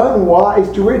so unwise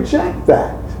to reject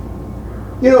that.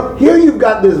 You know, here you've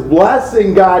got this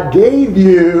blessing God gave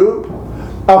you,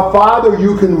 a father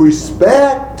you can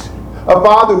respect, a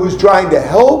father who's trying to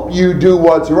help you do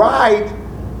what's right.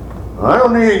 I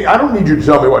don't need you to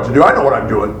tell me what to do. I know what I'm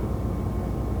doing.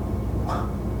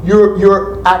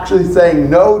 You're actually saying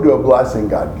no to a blessing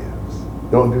God gives.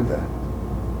 Don't do that.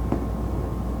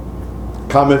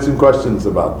 Comments and questions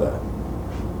about that?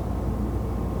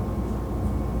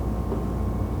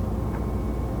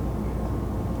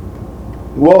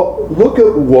 Well, look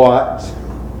at what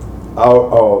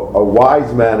a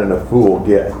wise man and a fool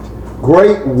get.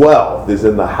 Great wealth is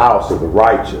in the house of the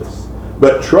righteous,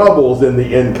 but trouble's in the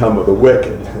income of the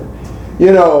wicked.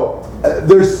 You know,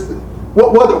 there's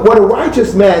what a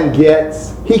righteous man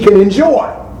gets, he can enjoy.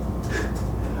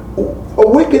 A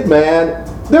wicked man,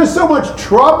 there's so much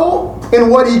trouble in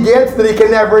what he gets that he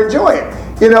can never enjoy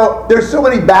it. You know, there's so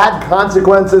many bad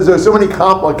consequences, there's so many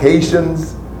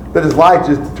complications, that his life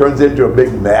just turns into a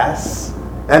big mess.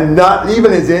 And not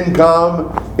even his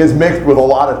income is mixed with a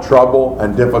lot of trouble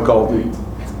and difficulty.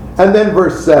 And then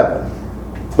verse 7.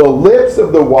 The lips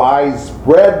of the wise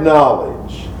spread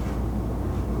knowledge,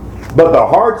 but the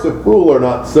hearts of fools are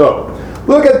not so.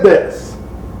 Look at this.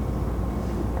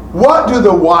 What do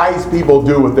the wise people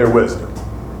do with their wisdom?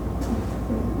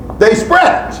 They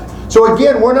spread it. So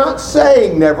again, we're not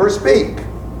saying never speak.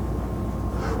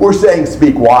 We're saying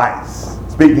speak wise.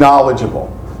 Speak knowledgeable.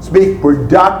 Speak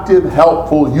productive,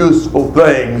 helpful, useful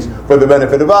things for the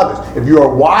benefit of others. If you're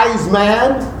a wise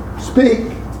man,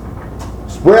 speak.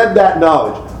 Spread that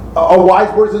knowledge. A wise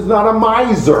person is not a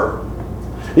miser.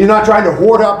 He's not trying to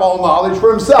hoard up all knowledge for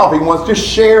himself. He wants to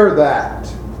share that.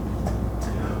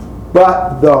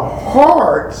 But the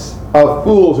hearts of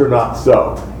fools are not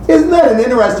so. Isn't that an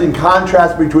interesting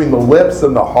contrast between the lips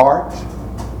and the heart?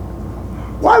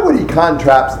 Why would he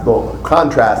contrast the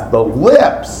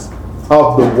lips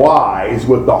of the wise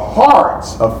with the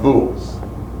hearts of fools?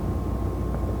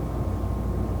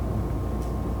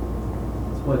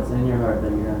 It's what's in your heart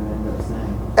that you're going to end up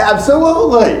saying.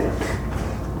 Absolutely.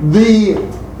 The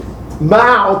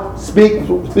mouth speaks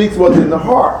what's in the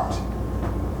heart.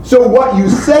 So what you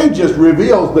say just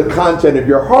reveals the content of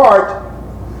your heart.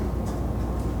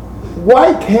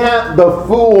 Why can't the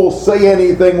fool say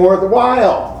anything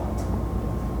worthwhile?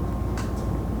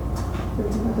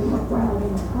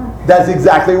 That's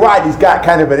exactly right. He's got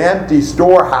kind of an empty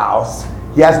storehouse.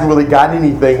 He hasn't really got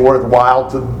anything worthwhile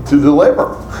to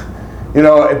deliver. You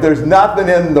know, if there's nothing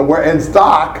in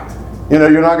stock, you know,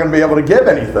 you're not going to be able to give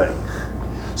anything.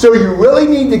 So you really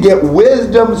need to get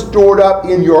wisdom stored up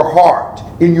in your heart,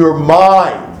 in your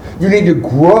mind. You need to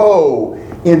grow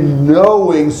in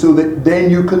knowing so that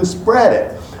then you can spread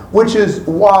it. Which is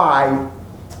why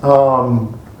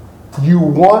you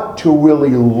want to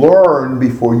really learn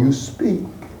before you speak.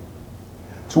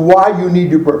 It's why you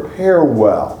need to prepare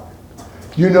well.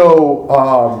 You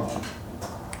know,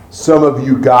 some of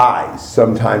you guys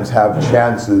sometimes have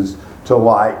chances to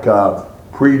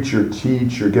preach or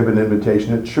teach or give an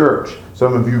invitation at church.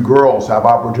 Some of you girls have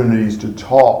opportunities to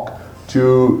talk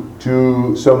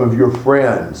to some of your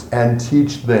friends and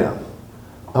teach them.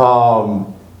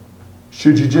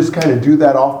 Should you just kind of do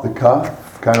that off the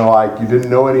cuff? Kind of like you didn't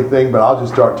know anything, but I'll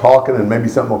just start talking and maybe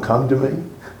something will come to me?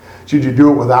 Should you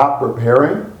do it without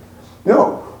preparing?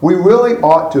 No. We really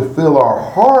ought to fill our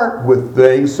heart with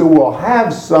things so we'll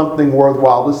have something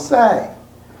worthwhile to say.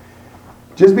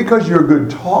 Just because you're a good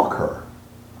talker,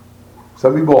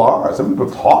 some people are. Some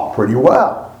people talk pretty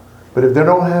well. But if they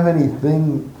don't have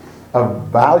anything of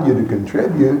value to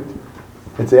contribute,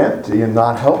 it's empty and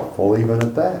not helpful even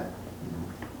at that.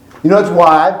 That's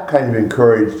why I've kind of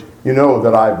encouraged,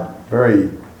 that I very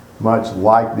much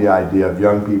like the idea of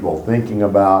young people thinking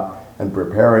about and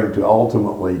preparing to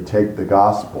ultimately take the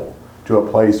gospel to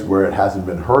a place where it hasn't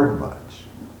been heard much.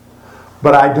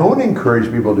 But I don't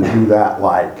encourage people to do that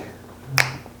like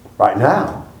right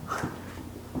now.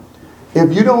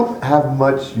 If you don't have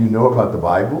much about the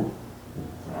Bible,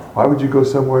 why would you go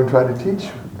somewhere and try to teach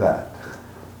that?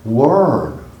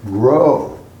 Learn,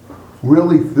 grow,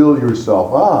 really fill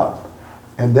yourself up,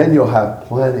 and then you'll have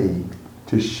plenty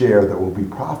to share that will be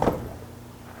profitable.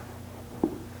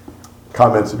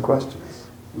 Comments and questions?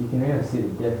 You can really see the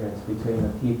difference between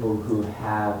the people who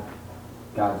have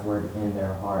God's word in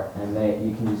their heart, and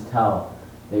you can just tell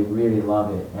they really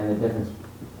love it, and the difference.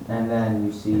 And then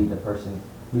you see the person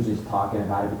who's just talking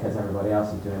about it because everybody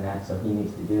else is doing that, so he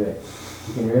needs to do it.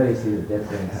 You can really see the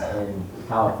difference in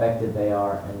how effective they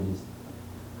are and just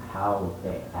how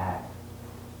they act.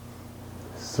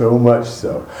 So much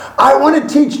so. I want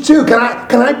to teach too. Can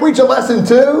I preach a lesson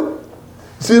too?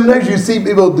 Sometimes you see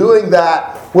people doing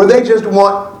that where they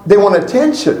want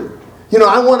attention.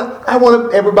 I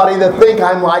want everybody to think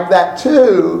I'm like that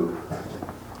too.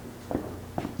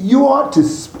 You ought to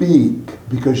speak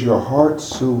because your heart's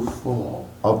so full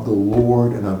of the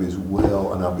Lord and of His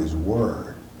will and of His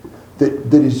word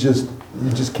that is just, you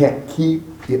just can't keep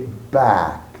it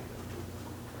back.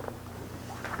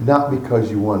 Not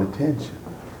because you want attention.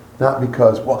 Not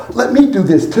because, well, let me do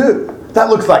this too. That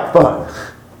looks like fun.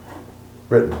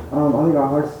 Britton. I think our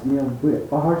hearts need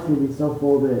to be so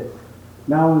full that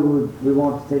not only would we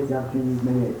want to take the opportunities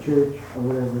maybe at church or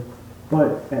whatever,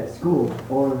 but at school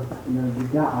or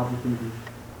you've got opportunities,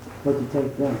 but to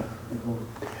take them as well.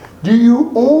 Do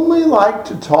you only like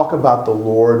to talk about the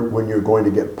Lord when you're going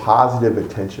to get positive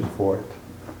attention for it?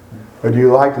 Or do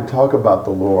you like to talk about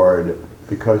the Lord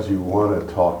because you want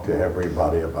to talk to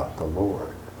everybody about the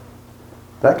Lord?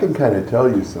 That can kind of tell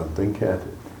you something, can't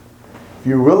it? If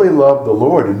you really love the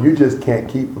Lord and you just can't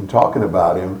keep from talking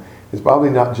about Him, it's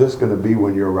probably not just going to be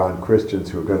when you're around Christians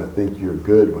who are going to think you're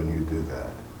good when you do that.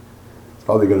 It's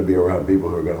probably going to be around people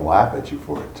who are going to laugh at you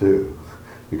for it too,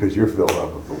 because you're filled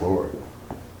up with the Lord.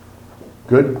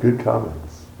 Good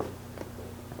comments.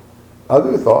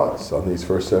 Other thoughts on these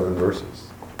first 7 verses?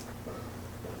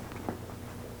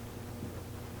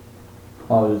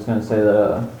 I was just going to say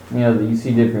that, that you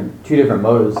see two different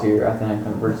motives here, I think,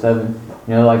 in verse 7.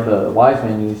 Like the wise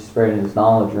man, he's spreading his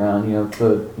knowledge around,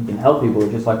 so he can help people,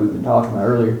 just like we've been talking about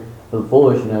earlier. But the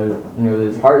foolish,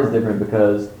 his heart is different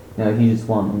because, he just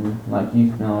wants, like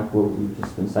what we've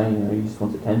just been saying, he just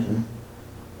wants attention.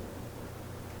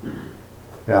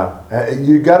 Yeah,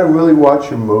 you got to really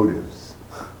watch your motives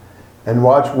and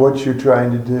watch what you're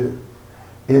trying to do.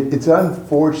 It's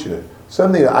unfortunate.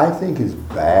 Something that I think is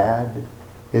bad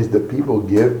is that people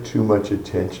give too much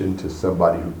attention to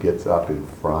somebody who gets up in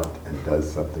front and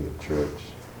does something at church.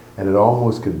 And it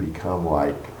almost can become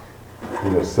like,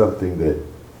 something that,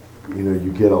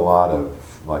 you get a lot of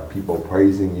like people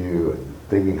praising you and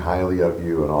thinking highly of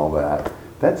you and all that.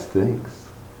 That stinks.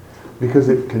 Because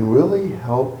it can really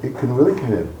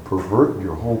kind of pervert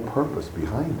your whole purpose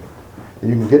behind it. And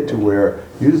you can get to where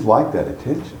you just like that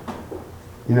attention.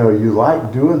 You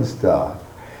like doing stuff.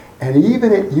 And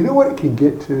even you know what it can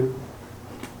get to?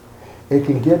 It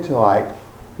can get to like,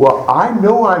 well, I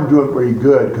know I'm doing pretty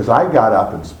good because I got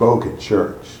up and spoke at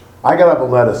church. I got up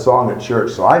and led a song at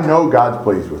church, so I know God's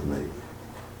pleased with me.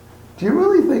 Do you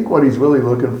really think what He's really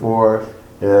looking for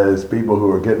is people who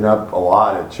are getting up a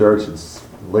lot at church and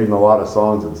leading a lot of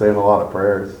songs and saying a lot of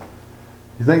prayers?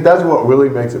 You think that's what really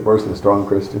makes a person a strong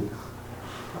Christian?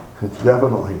 It's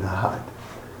definitely not.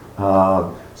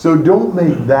 So don't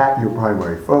make that your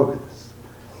primary focus.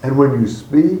 And when you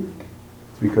speak,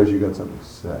 it's because you got something to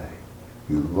say.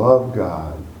 You love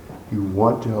God. You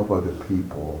want to help other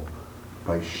people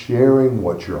by sharing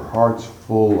what your heart's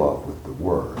full of with the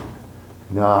Word.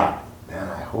 Not, man,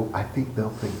 I think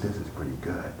they'll think this is pretty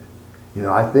good.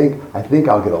 I think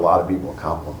I'll get a lot of people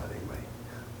complimenting me.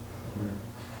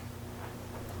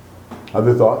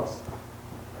 Other thoughts?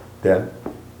 Dan?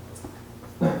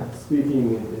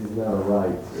 Speaking is not a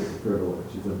right, it's a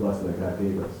privilege. It's a blessing that God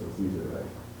gave us, so let's use it right.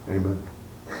 Amen.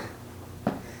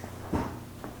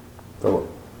 Philip?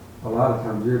 A lot of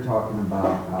times you're talking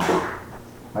about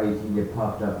how you can get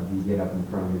puffed up if you get up in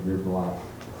front of your group a lot.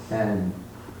 And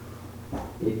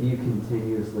if you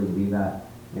continuously do that,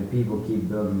 and people keep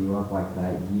building you up like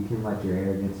that, you can let your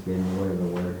arrogance get in the way of the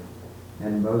word.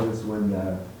 And Moses, when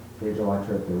the Israelites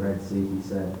were at the Red Sea, he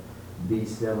said, "Be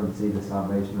still and see the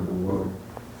salvation of the Lord."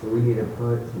 So we need to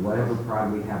put whatever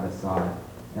pride we have aside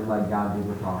and let God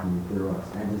do the talking through us,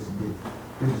 and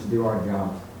just do our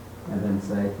jobs, and then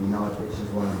say, you know what, it's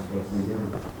just what I'm supposed to be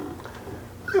doing.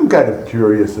 I'm kind of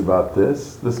curious about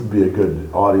this. This would be a good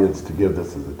audience to give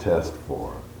this as a test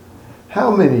for.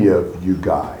 How many of you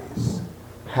guys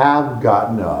have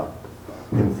gotten up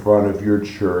in front of your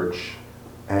church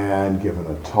and given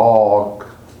a talk,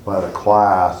 led a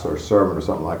class or sermon or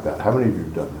something like that? How many of you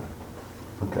have done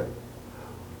that? Okay.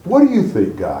 What do you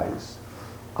think, guys?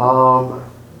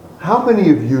 How many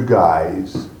of you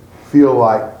guys feel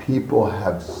like people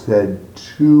have said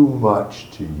too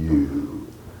much to you,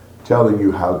 telling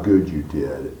you how good you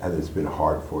did, and it's been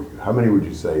hard for you? How many would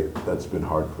you say that's been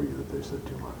hard for you, that they've said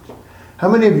too much? How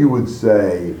many of you would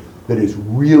say that it's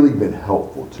really been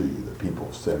helpful to you that people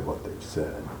have said what they've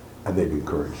said and they've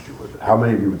encouraged you with it? How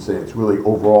many of you would say it's really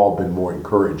overall been more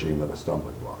encouraging than a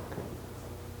stumbling block?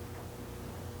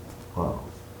 Wow.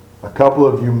 A couple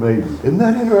of you maybe. Isn't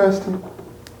that interesting?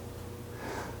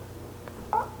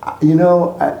 You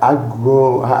know, I've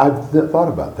thought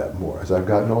about that more as I've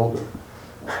gotten older.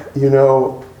 You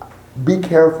know, be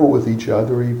careful with each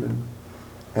other even.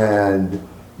 And,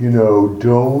 you know,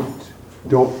 don't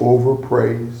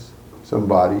overpraise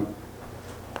somebody.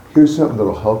 Here's something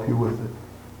that'll help you with it.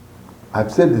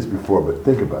 I've said this before, but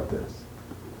think about this.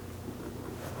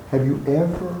 Have you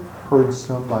ever heard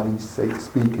somebody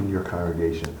speak in your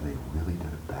congregation and they really did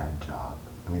a bad job?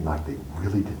 I mean, like they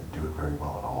really didn't do it very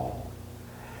well at all.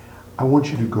 I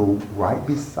want you to go right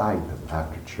beside them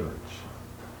after church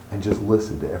and just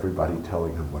listen to everybody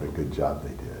telling them what a good job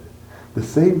they did. The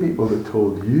same people that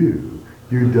told you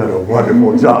you'd done a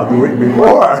wonderful job the week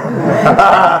before.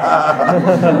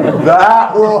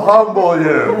 That will humble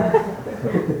you.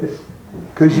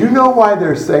 Because you know why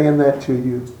they're saying that to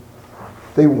you?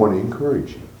 They want to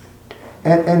encourage you.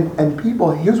 And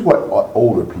people, here's what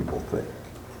older people think.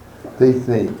 They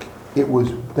think it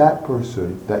was that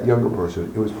person, that younger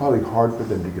person, it was probably hard for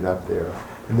them to get up there.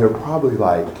 And they're probably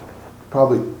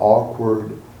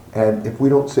awkward. And if we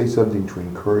don't say something to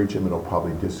encourage them, it'll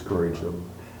probably discourage them.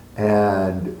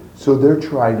 And so they're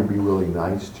trying to be really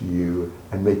nice to you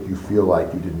and make you feel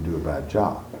like you didn't do a bad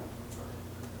job.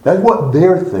 That's what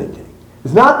they're thinking.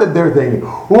 It's not that they're thinking,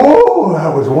 oh,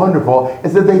 that was wonderful.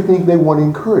 It's that they think they want to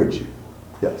encourage you.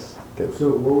 Yes. Okay. So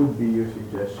what would be your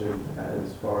suggestion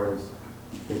as far as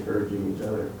encouraging each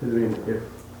other? Because I mean, if,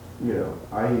 you know,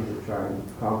 I usually try and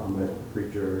compliment the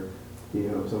preacher, you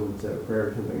know, if someone said a prayer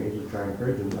or something, I usually try and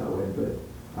encourage them that way, but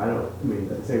I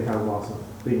mean, at the same time, I'm also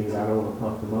thinking I don't want to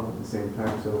puff them up at the same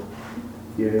time, so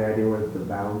do you have any idea what the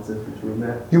balance is between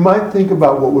that? You might think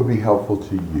about what would be helpful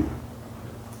to you.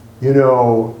 You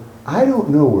know, I don't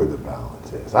know where the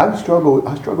balance is. I struggle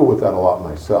with that a lot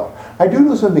myself. I do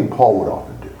know something Paul would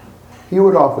often do. He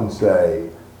would often say,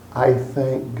 I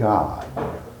thank God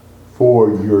for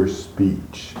your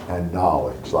speech and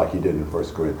knowledge, like he did in 1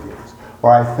 Corinthians.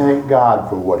 Or I thank God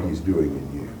for what he's doing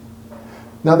in you.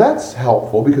 Now that's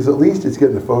helpful because at least it's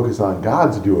getting the focus on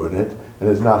God's doing it and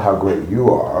it's not how great you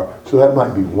are. So that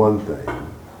might be one thing.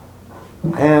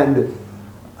 And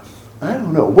I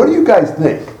don't know. What do you guys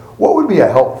think? What would be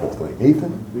a helpful thing?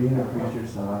 Ethan? Being a preacher,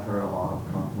 so I've heard a lot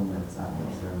of compliments after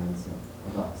sermons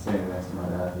about saying nice to my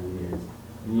dad through the years.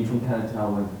 And you can kind of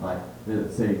tell when, like, they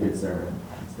say a good sermon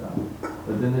and stuff.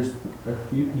 But then there's a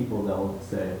few people that will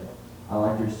say, I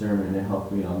like your sermon, it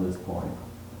helped me on this point.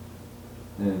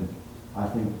 And I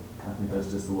think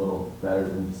that's just a little better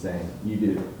than just saying, you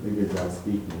did a good job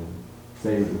speaking.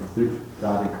 Say,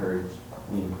 God encouraged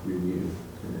me through you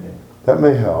today. That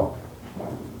may help.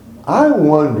 I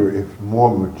wonder if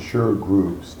more mature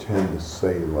groups tend to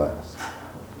say less.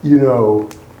 You know,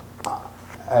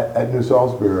 at New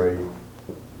Salisbury,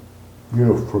 you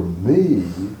know, for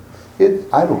me,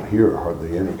 I don't hear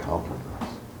hardly any compliments.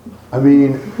 I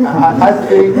mean, I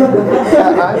think,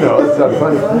 I know it's not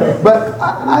funny, but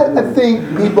I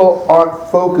think people aren't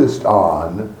focused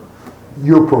on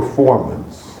your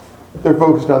performance. They're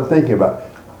focused on thinking about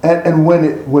it. And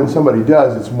when somebody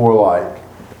does, it's more like,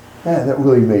 man, that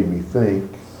really made me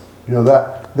think. You know,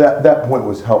 that point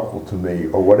was helpful to me,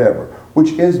 or whatever,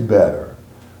 which is better.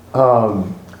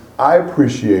 I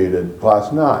appreciated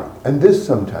last night, and this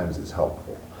sometimes is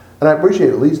helpful, and I appreciate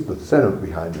at least the sentiment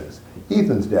behind this.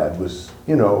 Ethan's dad was,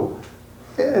 in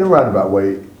a roundabout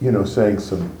way, saying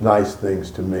some nice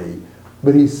things to me,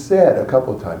 but he said a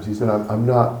couple of times, he said,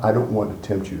 I don't want to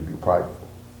tempt you to be prideful,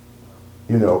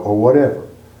 or whatever.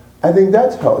 I think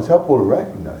it's helpful to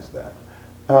recognize that.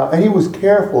 And he was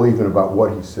careful even about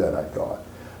what he said, I thought.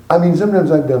 I mean,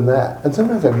 sometimes I've done that, and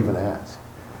sometimes I've even asked,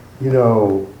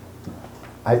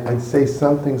 I'd say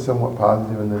something somewhat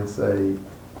positive and then say,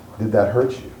 did that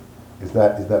hurt you? Is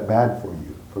that bad for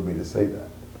you, for me to say that?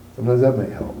 Sometimes that may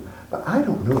help. But I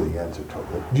don't know the answer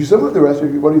totally. Do you sum up the rest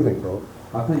of you? What do you think, Philip?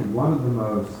 I think one of the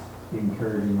most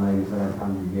encouraging ladies at our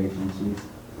congregation,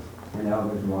 she's an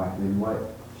elder's wife, and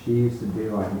what she used to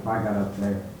do, like if I got up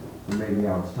there and maybe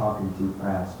I was talking too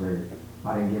fast or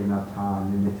I didn't get enough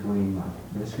time in between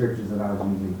the scriptures that I was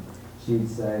using, she'd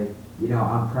say,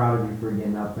 I'm proud of you for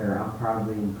getting up there, I'm proud of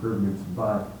the improvements,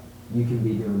 but you can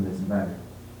be doing this better.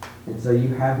 And so you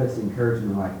have this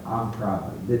encouragement like, I'm proud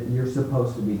of you, that you're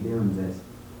supposed to be doing this,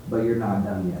 but you're not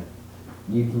done yet.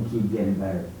 You can keep getting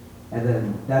better. And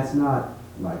then that's not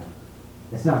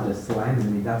it's not just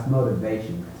slamming me, that's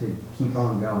motivation to keep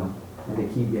on going and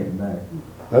to keep getting better.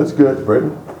 That's good.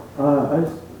 Britton? I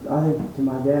think to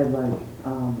my dad,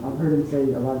 I've heard him say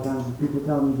a lot of times, when people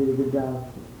tell him he did a good job,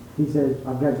 he says,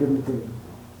 I've got good material.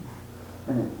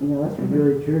 And, that's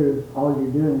really true. All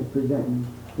you're doing is presenting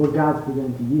what God's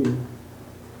presenting to you.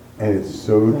 And it's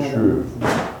so true.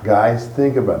 Guys,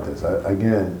 think about this.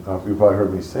 Again, you've probably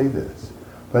heard me say this,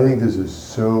 but I think this is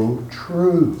so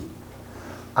true.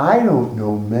 I don't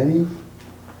know many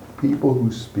people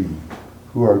who speak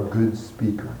who are good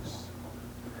speakers.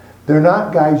 They're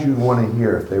not guys you'd want to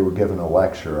hear if they were given a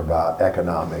lecture about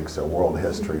economics or world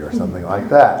history or something like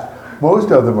that.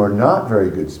 Most of them are not very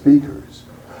good speakers.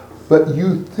 But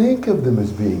you think of them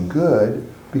as being good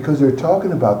because they're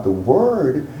talking about the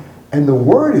Word, and the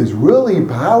Word is really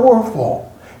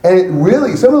powerful. And it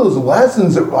really, some of those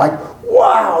lessons are like,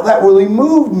 wow, that really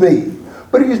moved me.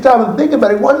 But if you stop and think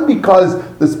about it, it wasn't because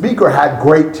the speaker had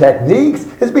great techniques,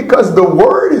 it's because the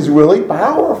Word is really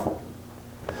powerful.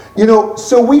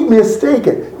 So we mistake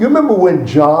it. You remember when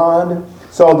John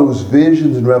saw those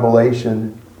visions in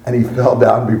Revelation and he fell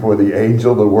down before the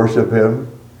angel to worship him?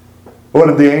 What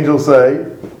did the angel say?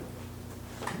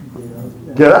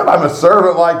 Get up, I'm a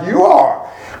servant like you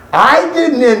are. I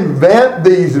didn't invent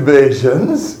these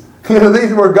visions.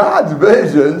 These were God's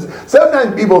visions.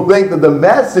 Sometimes people think that the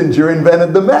messenger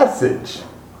invented the message.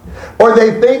 Or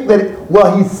they think that,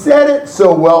 he said it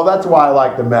so well, that's why I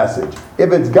like the message.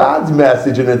 If it's God's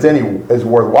message and it's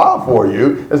worthwhile for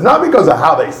you, it's not because of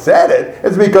how they said it,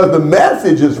 it's because the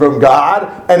message is from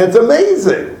God and it's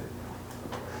amazing.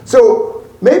 So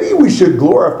maybe we should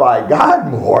glorify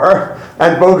God more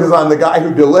and focus on the guy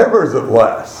who delivers it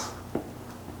less.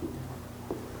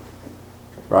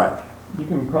 Right. You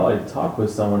can probably talk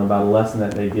with someone about a lesson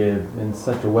that they give in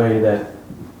such a way that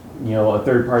a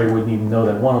third party wouldn't even know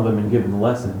that one of them had given the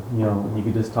lesson. You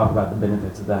could just talk about the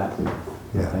benefits of that.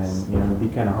 Yes. And it'd be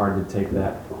kind of hard to take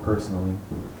that personally.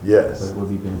 Yes. But it would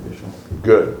be beneficial.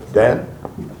 Good. Dan?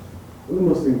 One of the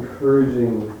most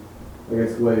encouraging,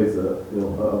 ways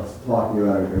of talking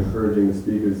about it, encouraging the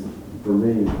speakers for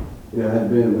me, had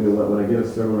been when I give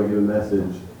a sermon, I give a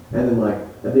message, and then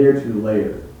a day or two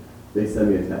later, they send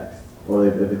me a text, or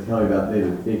they tell me about they've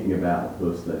been thinking about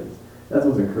those things. That's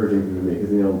what's encouraging to me,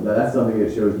 because that's something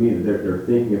that shows me that they're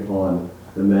thinking upon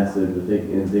the message, they're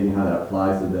thinking how that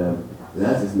applies to them, and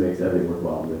that just makes everything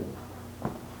worthwhile to me.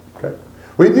 Okay.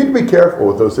 We need to be careful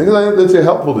with those things. I think that's a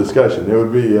helpful discussion. It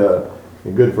would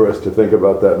be good for us to think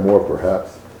about that more,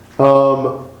 perhaps.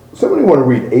 Somebody want to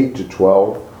read 8 to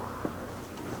 12?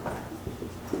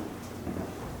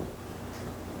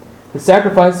 The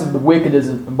sacrifice of the wicked is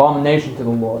an abomination to the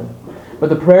Lord, but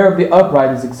the prayer of the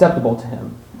upright is acceptable to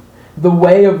him. The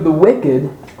way of the wicked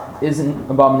is an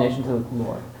abomination to the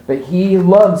Lord, but he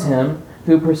loves him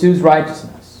who pursues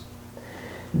righteousness.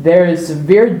 There is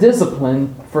severe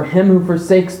discipline for him who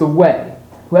forsakes the way.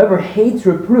 Whoever hates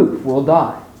reproof will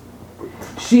die.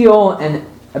 Sheol and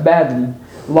Abaddon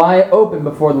lie open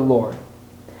before the Lord.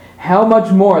 How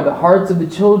much more the hearts of the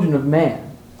children of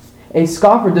man? A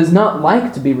scoffer does not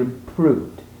like to be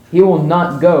reproved. He will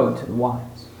not go to the wise.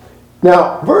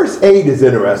 Now, verse 8 is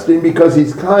interesting because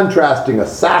he's contrasting a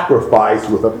sacrifice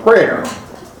with a prayer.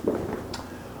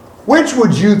 Which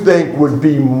would you think would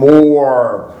be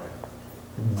more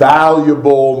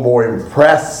valuable, more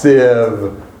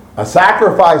impressive, a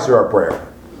sacrifice or a prayer?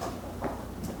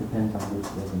 Depends on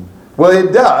who's living. Well,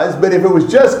 it does, but if it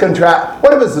was just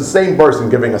what if it's the same person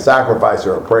giving a sacrifice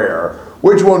or a prayer?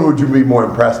 Which one would you be more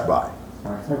impressed by?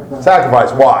 Sacrifice.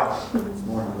 Sacrifice. Why?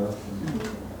 More devotion.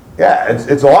 Yeah,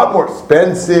 it's a lot more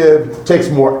expensive, takes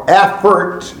more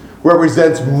effort,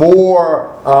 represents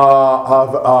more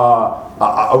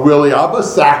really of a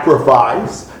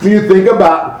sacrifice. I mean, you think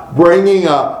about bringing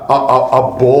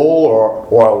a bull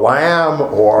or a lamb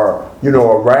or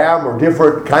a ram or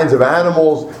different kinds of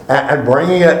animals and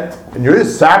bringing it, and you're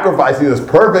just sacrificing this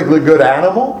perfectly good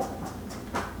animal.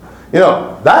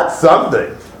 That's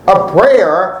something. A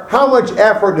prayer, how much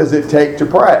effort does it take to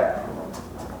pray?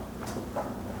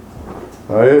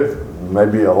 It may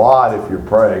be a lot if you're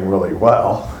praying really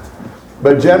well.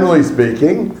 But generally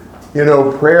speaking,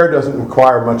 prayer doesn't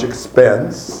require much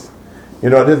expense.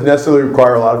 It doesn't necessarily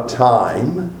require a lot of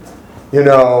time.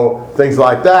 Things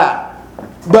like that.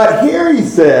 But here he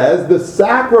says, the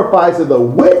sacrifice of the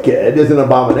wicked is an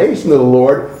abomination to the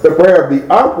Lord. The prayer of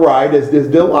the upright is his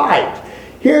delight.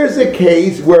 Here's a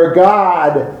case where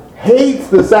God hates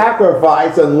the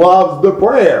sacrifice and loves the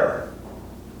prayer.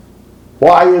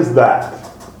 Why is that?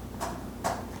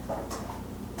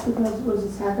 Because it was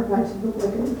a sacrifice of the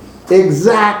wicked.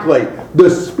 Exactly. The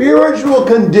spiritual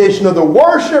condition of the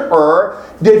worshiper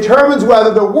determines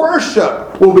whether the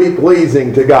worship will be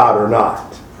pleasing to God or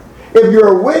not. If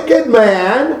you're a wicked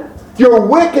man, your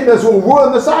wickedness will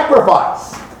ruin the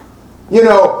sacrifice.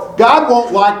 God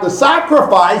won't like the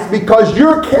sacrifice because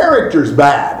your character's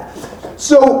bad.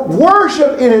 So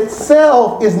worship in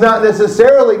itself is not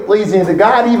necessarily pleasing to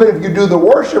God, even if you do the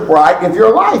worship right, if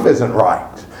your life isn't right.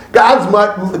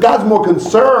 God's more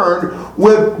concerned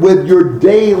with your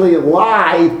daily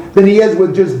life than he is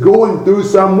with just going through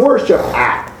some worship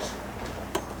act.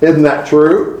 Isn't that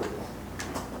true?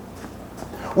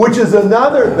 Which is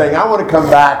another thing. I want to come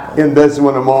back in this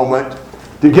one a moment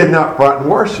to getting up front and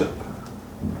worship.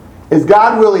 Is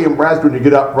God really impressed when you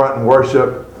get up front and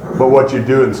worship, but what you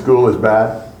do in school is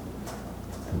bad?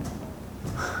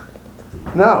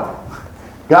 No.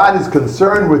 God is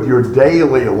concerned with your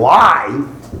daily life,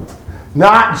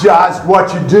 not just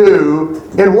what you do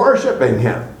in worshiping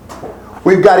him.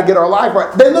 We've got to get our life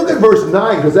right. Then look at verse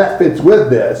 9, because that fits with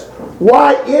this.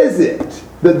 Why is it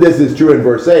that this is true in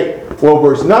verse 8? Well,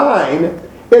 verse 9,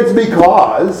 it's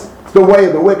because the way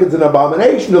of the wicked is an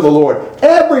abomination to the Lord.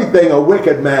 Everything a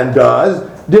wicked man does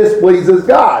displeases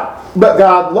God. But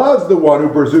God loves the one who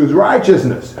pursues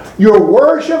righteousness. Your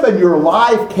worship and your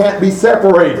life can't be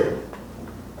separated.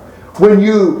 When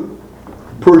you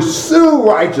pursue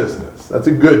righteousness, that's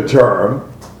a good term,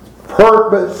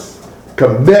 purpose,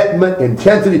 commitment,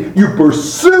 intensity, you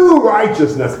pursue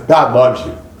righteousness, God loves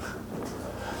you.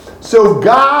 So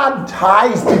God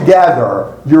ties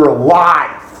together your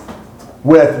life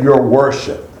with your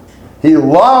worship. He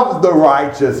loves the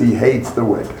righteous, he hates the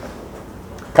wicked.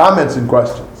 Comments and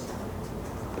questions?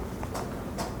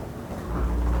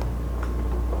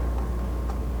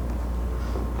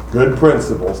 Good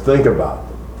principles. Think about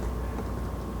them.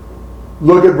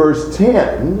 Look at verse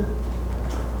 10.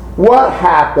 What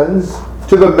happens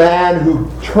to the man who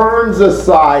turns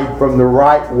aside from the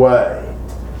right way?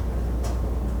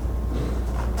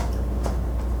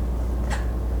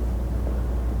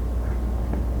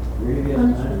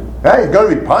 Hey, he's going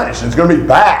to be punished. It's going to be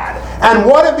bad. And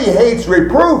what if he hates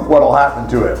reproof? What will happen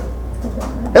to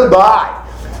him? He'll die.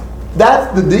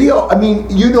 That's the deal. I mean,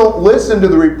 you don't listen to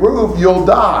the reproof, you'll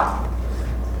die.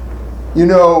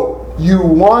 You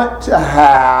want to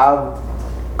have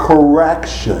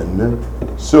correction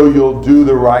so you'll do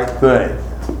the right thing.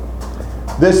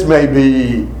 This may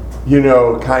be,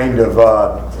 kind of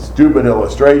a stupid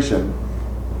illustration,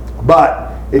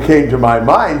 but it came to my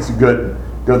mind. It's a good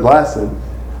lesson.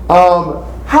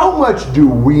 How much do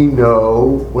we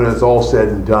know, when it's all said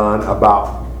and done,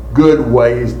 about good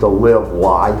ways to live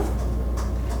life?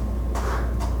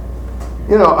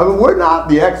 We're not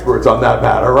the experts on that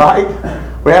matter, right?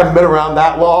 We haven't been around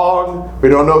that long. We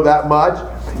don't know that much.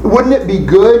 Wouldn't it be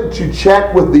good to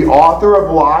check with the author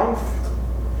of life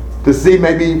to see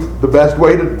maybe the best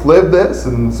way to live this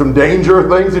and some danger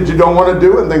things that you don't want to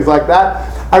do and things like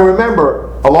that? I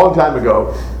remember a long time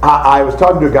ago, I was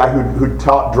talking to a guy who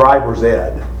taught driver's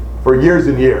ed for years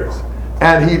and years.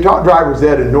 And he taught driver's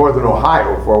ed in northern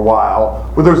Ohio for a while,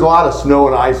 where there was a lot of snow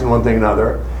and ice and one thing and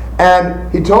another.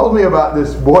 And he told me about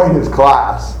this boy in his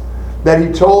class that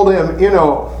he told him,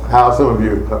 how some of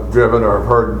you have driven or have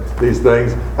heard these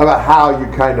things, about how you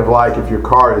kind of like, if your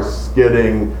car is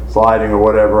skidding, sliding or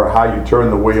whatever, how you turn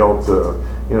the wheel to,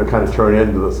 kind of turn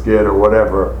into the skid or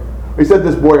whatever. He said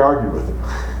this boy argued with him.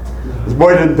 This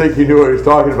boy didn't think he knew what he was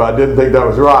talking about, didn't think that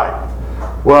was right.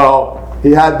 Well, he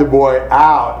had the boy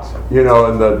out,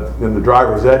 in the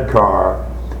driver's ed car,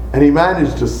 and he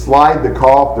managed to slide the car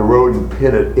off the road and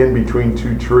pin it in between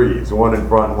two trees, one in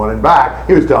front and one in back.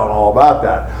 He was telling all about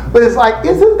that. But it's like,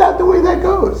 isn't that the way that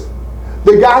goes?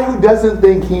 The guy who doesn't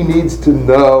think he needs to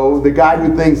know, the guy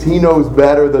who thinks he knows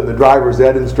better than the driver's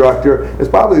ed instructor, is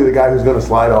probably the guy who's going to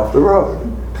slide off the road.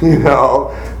 You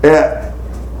know?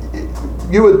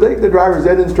 You would think the driver's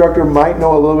ed instructor might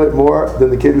know a little bit more than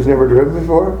the kid who's never driven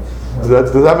before.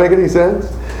 Does that make any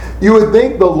sense? You would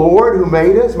think the Lord who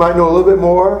made us might know a little bit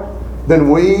more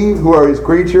than we who are his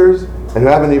creatures and who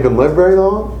haven't even lived very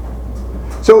long.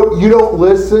 So you don't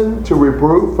listen to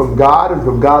reproof from God and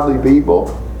from godly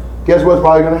people. Guess what's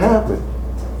probably going to happen?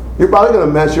 You're probably going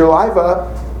to mess your life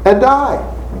up and die.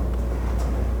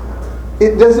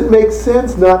 It doesn't make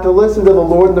sense not to listen to the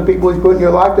Lord and the people he's put in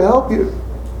your life to help you.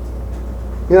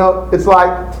 You know, it's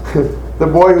like the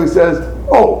boy who says,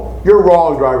 "Oh, you're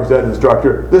wrong, driver's ed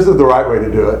instructor. This is the right way to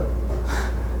do it."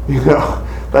 You know,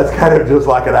 that's kind of just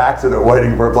like an accident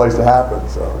waiting for a place to happen.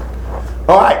 So,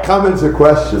 all right, comments or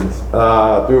questions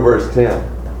through verse 10.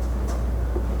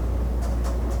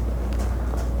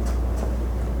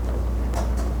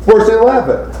 Verse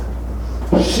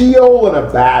 11. Sheol and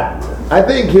Abaddon. I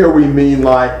think here we mean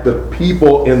like the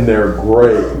people in their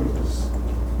graves.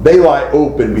 They lie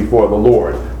open before the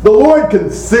Lord. The Lord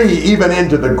can see even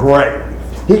into the grave.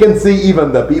 He can see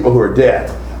even the people who are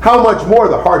dead. How much more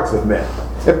the hearts of men?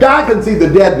 If God can see the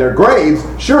dead in their graves,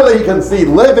 surely he can see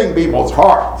living people's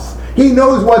hearts. He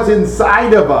knows what's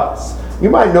inside of us. You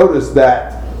might notice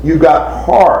that you've got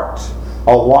heart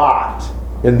a lot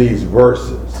in these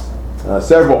verses.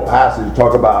 Several passages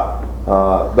talk about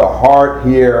the heart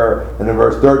here, and in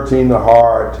verse 13 the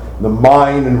heart, the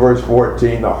mind in verse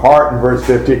 14, the heart in verse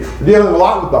 15. Dealing a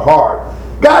lot with the heart.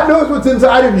 God knows what's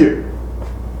inside of you.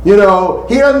 You know,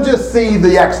 he doesn't just see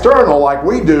the external like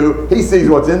we do, he sees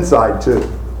what's inside too.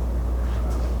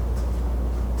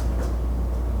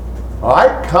 All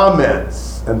right,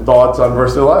 comments and thoughts on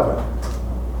verse 11.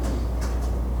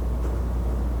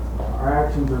 Our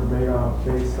actions are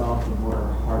based off of what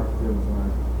our heart feels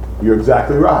like. You're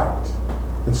exactly right.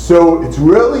 And so it's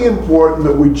really important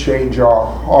that we change our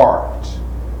heart.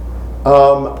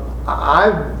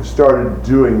 I've started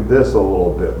doing this a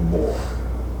little bit more.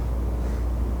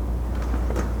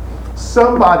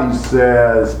 Somebody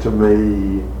says to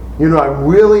me, you know, I'm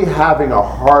really having a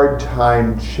hard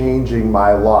time changing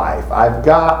my life. I've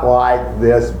got like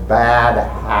this bad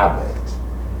habit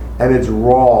and it's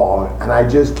wrong and I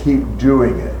just keep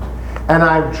doing it. And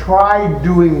I've tried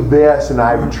doing this and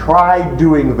I've tried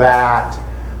doing that.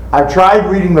 I've tried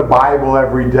reading the Bible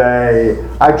every day.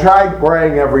 I've tried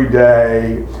praying every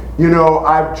day. You know,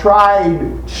 I've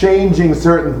tried changing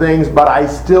certain things, but I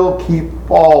still keep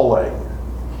falling.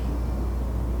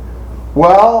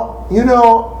 Well, you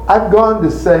know, I've gone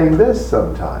to saying this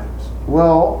sometimes.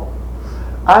 Well,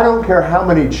 I don't care how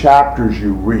many chapters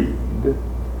you read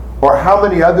or how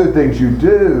many other things you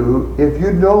do, if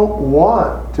you don't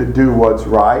want to do what's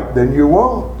right, then you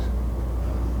won't.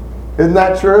 Isn't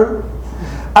that true?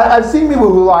 I've seen people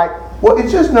who are like, well,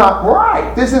 it's just not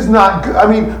right. This is not good. I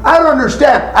mean, I don't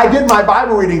understand. I did my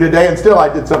Bible reading today and still I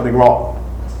did something wrong.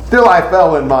 Still I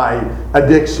fell in my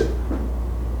addiction.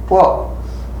 Well,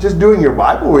 just doing your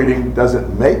Bible reading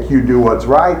doesn't make you do what's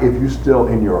right if you still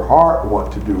in your heart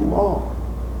want to do wrong.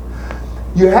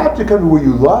 You have to come to where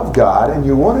you love God and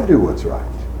you want to do what's right.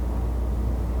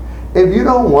 If you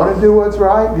don't want to do what's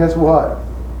right, guess what?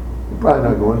 You're probably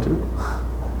not going to.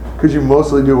 Because you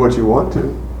mostly do what you want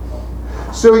to.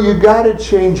 So you got to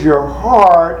change your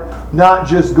heart, not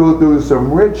just go through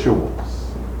some rituals.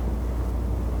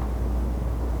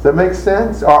 Does that make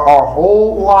sense? Our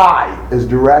whole life is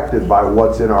directed by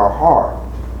what's in our heart.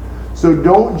 So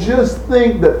don't just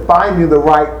think that finding the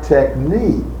right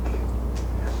technique.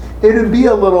 It would be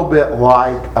a little bit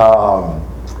like,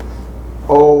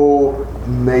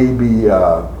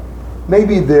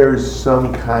 maybe there's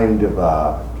some kind of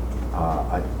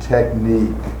a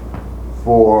technique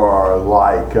for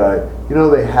like, you know,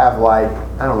 they have like,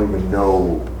 I don't even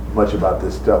know much about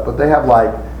this stuff, but they have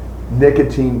like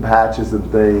nicotine patches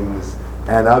and things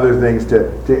and other things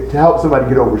to help somebody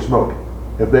get over smoking.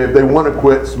 If they want to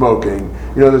quit smoking,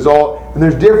 you know,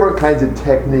 there's different kinds of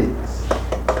techniques.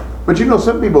 But you know,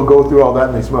 some people go through all that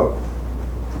and they smoke.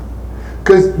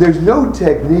 Because there's no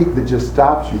technique that just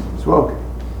stops you from smoking.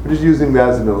 We're just using that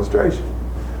as an illustration.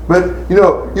 But, you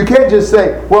know, you can't just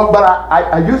say, well, but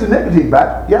I use a nicotine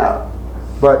patch. Yeah,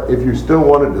 but if you still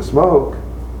wanted to smoke,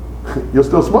 you'll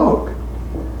still smoke.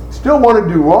 Still want to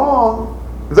do wrong.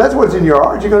 If that's what's in your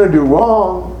heart, you're going to do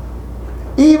wrong.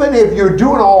 Even if you're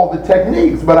doing all the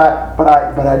techniques, but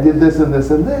I did this and this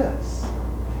and this.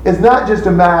 It's not just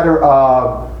a matter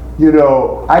of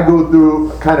I go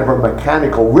through kind of a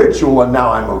mechanical ritual and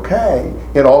now I'm okay.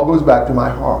 It all goes back to my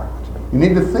heart. You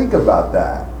need to think about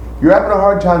that. You're having a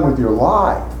hard time with your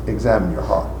life. Examine your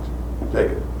heart.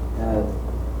 Jacob.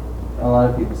 A lot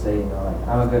of people say, like,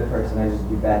 I'm a good person, I just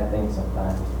do bad things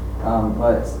sometimes.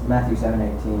 But Matthew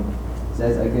 7:18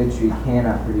 says, a good tree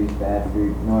cannot produce bad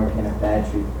fruit, nor can a bad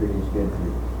tree produce good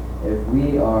fruit. If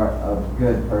we are a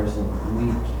good person,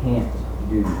 we can't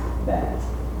do bad.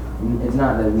 It's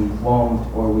not that we won't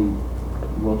or we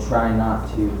will try not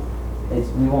to.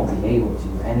 We won't be able to.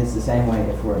 And it's the same way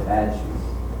if we're a bad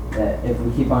tree. That if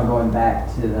we keep on going back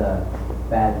to the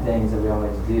bad things that we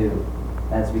always do,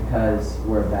 that's because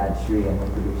we're a bad tree and we're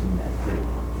producing bad fruit.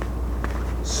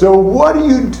 So what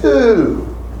do?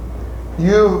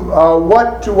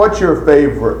 What's your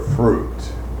favorite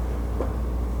fruit?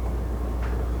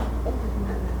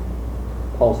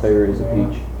 Paul's favorite is a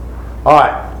peach. All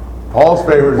right. Paul's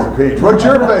favorite is a peach. What's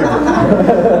your favorite?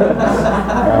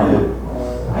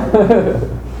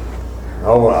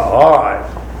 Oh, well, all right.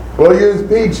 We'll use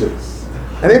peaches.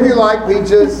 Any of you like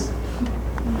peaches?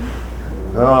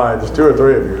 All right, there's 2 or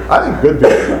 3 of you. I think good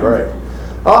peaches are great.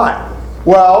 All right.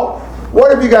 Well,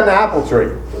 what if you got an apple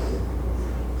tree?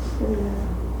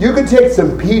 You could take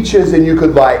some peaches and you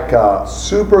could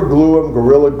super glue them,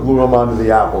 gorilla glue them onto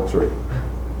the apple tree.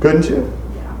 Couldn't you?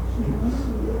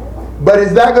 But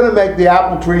is that going to make the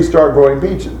apple tree start growing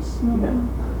peaches?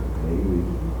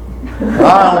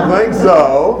 I don't think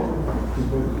so.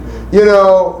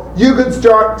 You could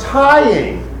start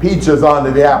tying peaches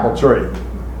onto the apple tree.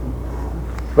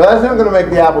 But that's not going to make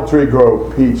the apple tree grow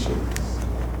peaches.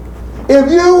 If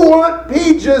you want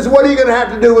peaches, what are you going to have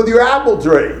to do with your apple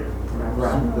tree?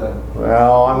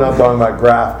 Well, I'm not talking about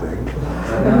grafting.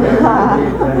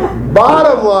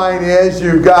 Bottom line is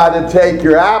you've got to take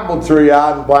your apple tree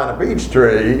out and plant a peach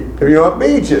tree if you want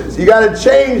peaches. You got to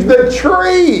change the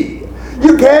tree.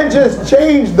 You can't just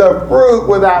change the fruit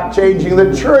without changing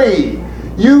the tree.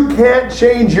 You can't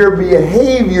change your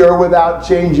behavior without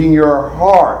changing your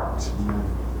heart.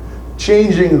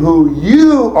 Changing who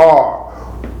you are.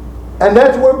 And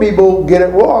that's where people get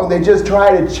it wrong. They just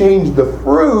try to change the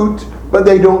fruit, but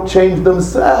they don't change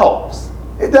themselves.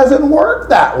 It doesn't work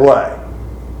that way.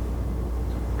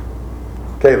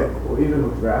 Caleb. Well, even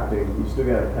with grafting, you still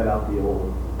got to cut out the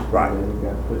old. Right. And then you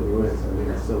got to put new in. So I think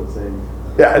it's still the same.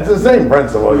 Yeah, it's the same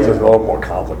principle. It's just a little more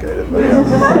complicated. But yeah.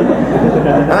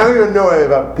 And I don't even know if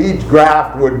a peach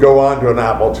graft would go onto an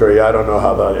apple tree. I don't know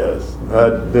how that is.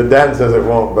 Dan says it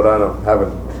won't, but I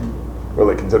haven't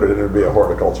really considered it to be a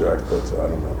horticulture expert, so I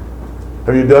don't know.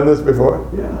 Have you done this before?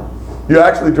 Yeah. You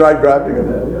actually tried grafting it?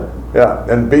 Yeah. Yeah,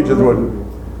 and peaches wouldn't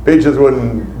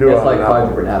do it. It's on like an 5 apple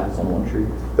different tree. apples on one tree.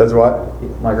 That's what?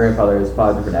 My grandfather has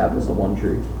 5 different apples on one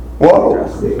tree. Whoa!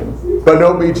 But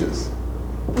no peaches.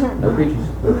 No peaches.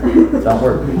 Don't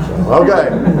work. Okay,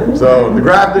 so the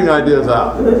grafting idea is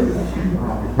out.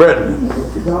 Britton.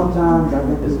 Sometimes I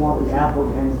think we want the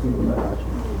apple and the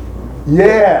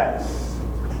Yes.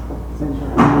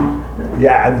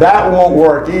 Yeah, and that won't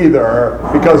work either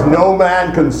because no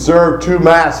man can serve 2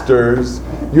 masters.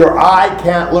 Your eye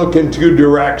can't look in 2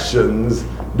 directions.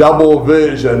 Double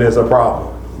vision is a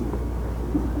problem.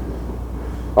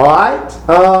 All right?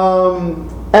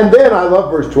 And then I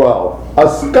love verse 12. A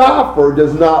scoffer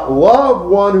does not love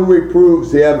one who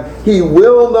reproves him. He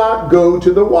will not go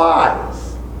to the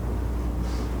wise.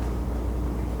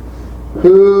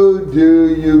 Who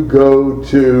do you go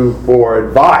to for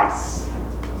advice?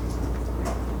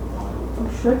 You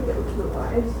should go to the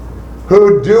wise.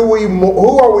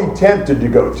 Who are we tempted to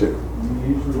go to? You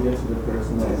usually get to the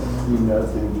person that you know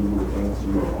is going to give you the answer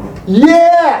you want.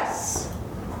 Yes!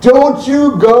 Don't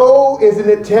you go? Isn't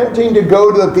it tempting to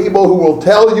go to the people who will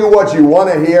tell you what you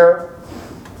want to hear?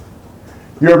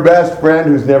 Your best friend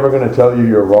who's never going to tell you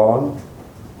you're wrong?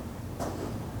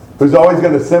 Who's always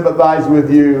going to sympathize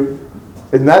with you?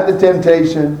 Isn't that the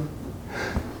temptation?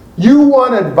 You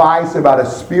want advice about a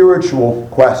spiritual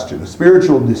question, a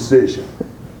spiritual decision.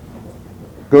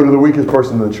 Go to the weakest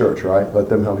person in the church, right? Let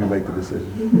them help you make the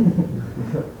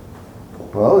decision.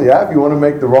 Well, yeah, if you want to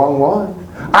make the wrong one.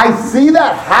 I see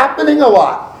that happening a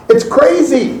lot. It's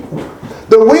crazy.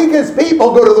 The weakest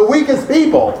people go to the weakest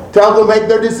people to help them make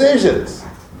their decisions.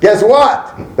 Guess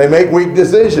what? They make weak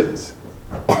decisions.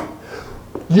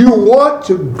 You want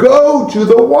to go to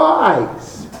the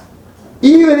wise,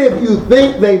 even if you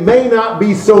think they may not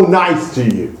be so nice to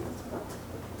you.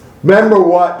 Remember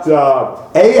what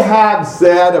Ahab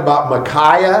said about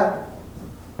Micaiah?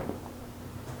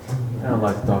 I don't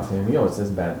like to talk to him. He always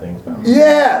says bad things about me.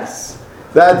 Yes!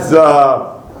 That's,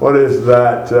 what is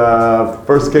that?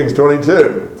 1 Kings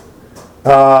 22.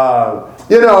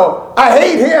 You know, I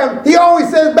hate him. He always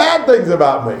says bad things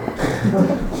about me.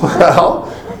 Well,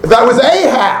 that was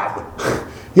Ahab.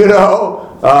 You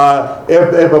know,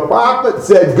 if a prophet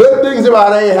said good things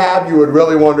about Ahab, you would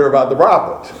really wonder about the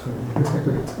prophet.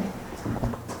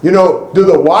 You know, do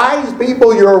the wise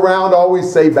people you're around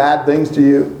always say bad things to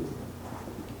you?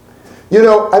 You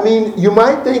know, I mean, you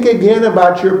might think again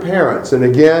about your parents. And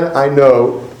again, I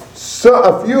know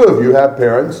a few of you have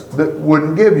parents that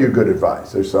wouldn't give you good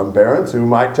advice. There's some parents who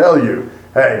might tell you,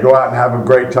 hey, go out and have a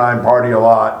great time, party a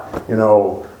lot. You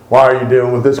know, why are you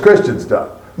dealing with this Christian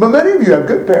stuff? But many of you have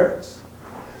good parents.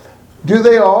 Do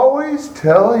they always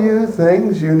tell you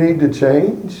things you need to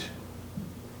change?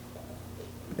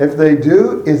 If they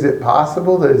do, is it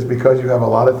possible that it's because you have a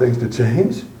lot of things to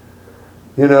change?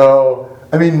 You know,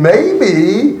 I mean,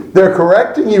 maybe they're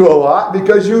correcting you a lot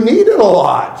because you need it a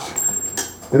lot.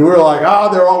 And we're like, oh,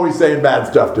 they're always saying bad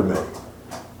stuff to me.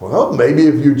 Well, maybe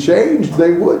if you changed,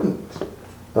 they wouldn't.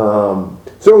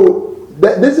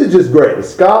 This is just great. A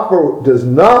scoffer does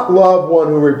not love one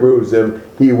who reproves him.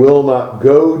 He will not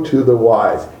go to the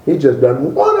wise. He just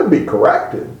doesn't want to be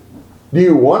corrected. Do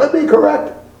you want to be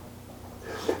corrected?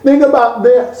 Think about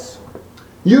this.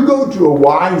 You go to a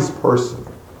wise person.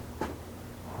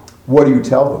 What do you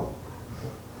tell them?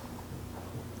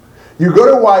 You go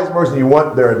to a wise person, you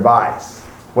want their advice.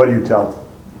 What do you tell them?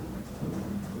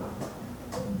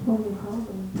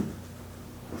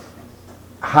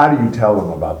 How do you tell them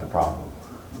about the problem?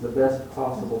 The best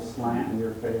possible slant in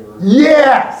your favor.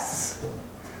 Yes!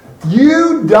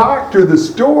 You doctor the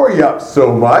story up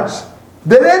so much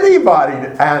that anybody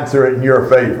answer it in your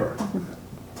favor.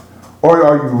 Or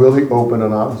are you really open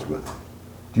and honest with them?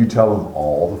 Do you tell them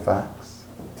all the facts?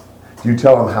 Do you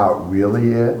tell them how it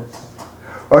really is?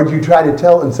 Or do you try to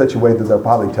tell it in such a way that they'll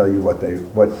probably tell you what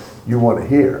you want to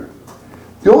hear?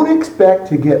 Don't expect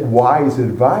to get wise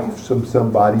advice from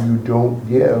somebody you don't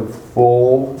give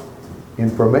full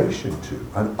information to,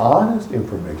 an honest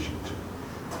information to.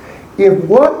 If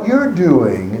what you're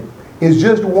doing is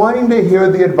just wanting to hear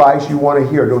the advice you want to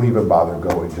hear, don't even bother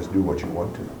going. Just do what you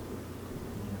want to.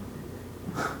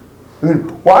 I mean,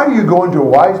 why are you going to a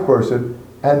wise person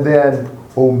and then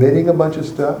omitting a bunch of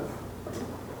stuff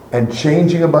and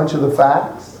changing a bunch of the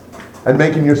facts and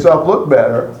making yourself look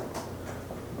better?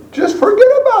 Just forget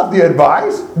about the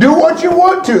advice. Do what you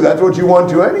want to. That's what you want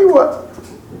to anyway.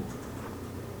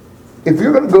 If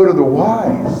you're going to go to the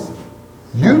wise,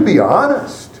 you be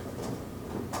honest.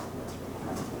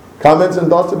 Comments and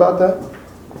thoughts about that?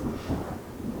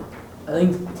 I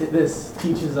think this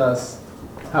teaches us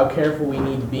how careful we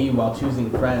need to be while choosing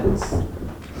friends,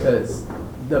 because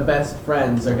the best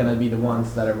friends are going to be the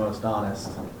ones that are most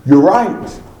honest. You're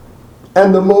right.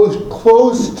 And the most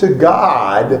close to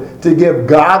God to give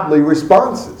godly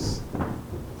responses.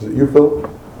 Is it you, Philip?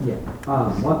 Yeah.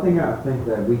 One thing I think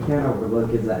that we can't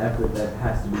overlook is the effort that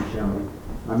has to be shown.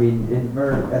 I mean,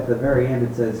 at the very end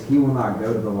it says, he will not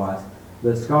go to the wise.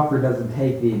 The scoffer doesn't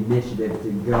take the initiative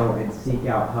to go and seek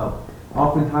out help.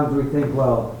 Oftentimes we think,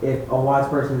 well, if a wise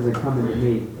person isn't coming to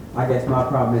me, I guess my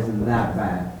problem isn't that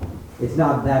bad. It's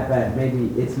not that bad.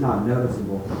 Maybe it's not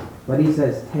noticeable. But he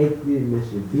says, take the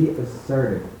initiative. Be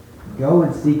assertive. Go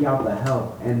and seek out the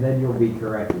help, and then you'll be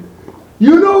corrected.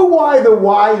 You know why the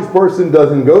wise person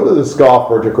doesn't go to the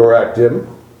scoffer to correct him?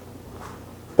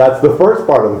 That's the first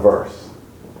part of the verse.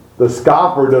 The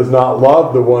scoffer does not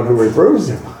love the one who reproves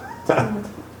him.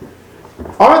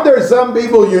 Aren't there some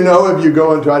people you know if you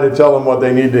go and try to tell them what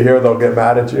they need to hear, they'll get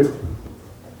mad at you?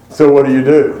 So what do?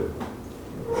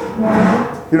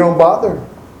 You don't bother.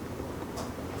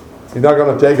 You're not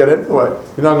going to take it anyway.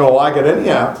 You're not going to like it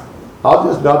anyhow. I'll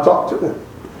just not talk to them.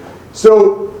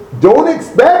 So don't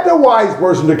expect a wise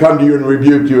person to come to you and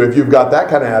rebuke you if you've got that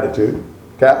kind of attitude.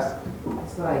 Cass?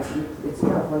 It's like, it's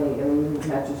kind of funny. I mean, you can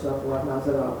catch yourself a lot of times.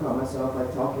 I've caught myself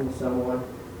like talking to someone,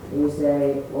 and you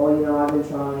say, well, you know, I've been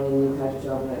trying, and you catch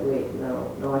yourself like, wait,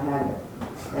 no, I haven't.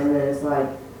 And then it's like,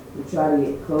 you try to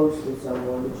get close to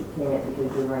someone, but you can't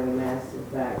because you're wearing a mask. In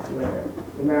fact,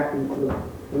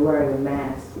 you're wearing a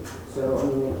mask, so I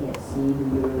mean, they can't see who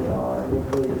you really are, and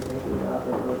they're really thinking about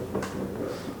their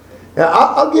relationship. Yeah,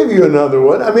 I'll give you another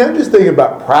one. I mean, I'm just thinking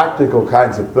about practical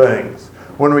kinds of things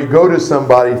when we go to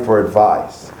somebody for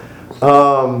advice.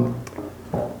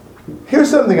 Here's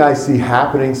something I see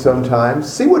happening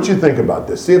sometimes. See what you think about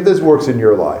this. See if this works in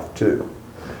your life too.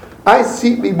 I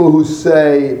see people who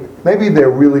say maybe they've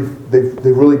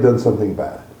really done something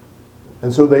bad.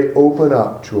 And so they open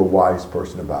up to a wise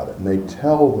person about it and they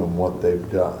tell them what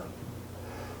they've done.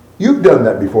 You've done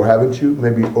that before, haven't you?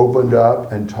 Maybe opened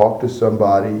up and talked to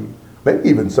somebody maybe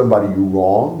even somebody you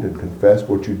wronged and confess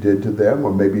what you did to them,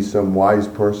 or maybe some wise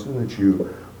person that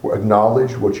you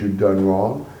acknowledge what you've done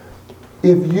wrong.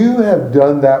 If you have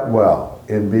done that well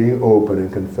in being open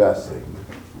and confessing,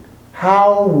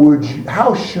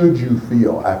 how should you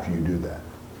feel after you do that?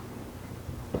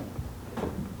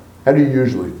 How do you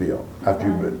usually feel after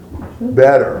you've been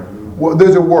better? Well,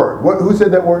 there's a word. Who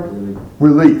said that word?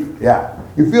 Relief. Yeah.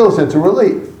 You feel a sense of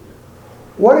relief.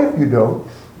 What if you don't?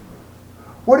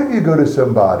 What if you go to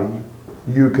somebody,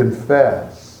 you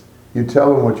confess, you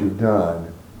tell them what you've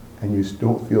done, and you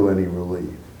don't feel any relief?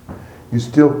 You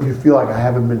feel like I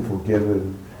haven't been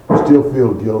forgiven. You still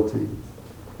feel guilty.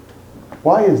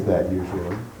 Why is that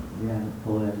usually? You haven't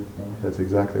pulled everything. That's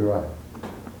exactly right.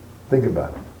 Think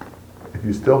about it. If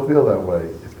you still feel that way,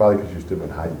 it's probably because you've still been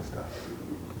hiding stuff.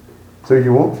 So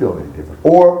you won't feel any different.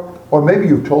 Or maybe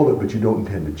you've told it, but you don't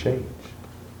intend to change.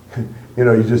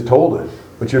 You just told it,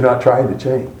 but you're not trying to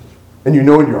change. And you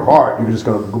know in your heart, you're just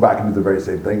going to go back and do the very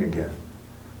same thing again.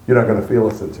 You're not going to feel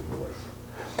a sense of relief.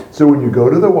 So when you go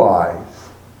to the wise,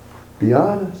 be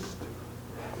honest,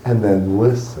 and then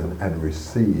listen and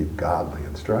receive godly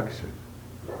instruction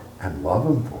and love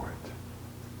them for it.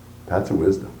 That's a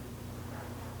wisdom.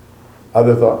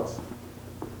 Other thoughts?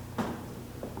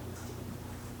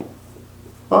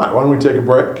 All right, why don't we take a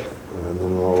break, and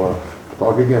then we'll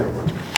talk again.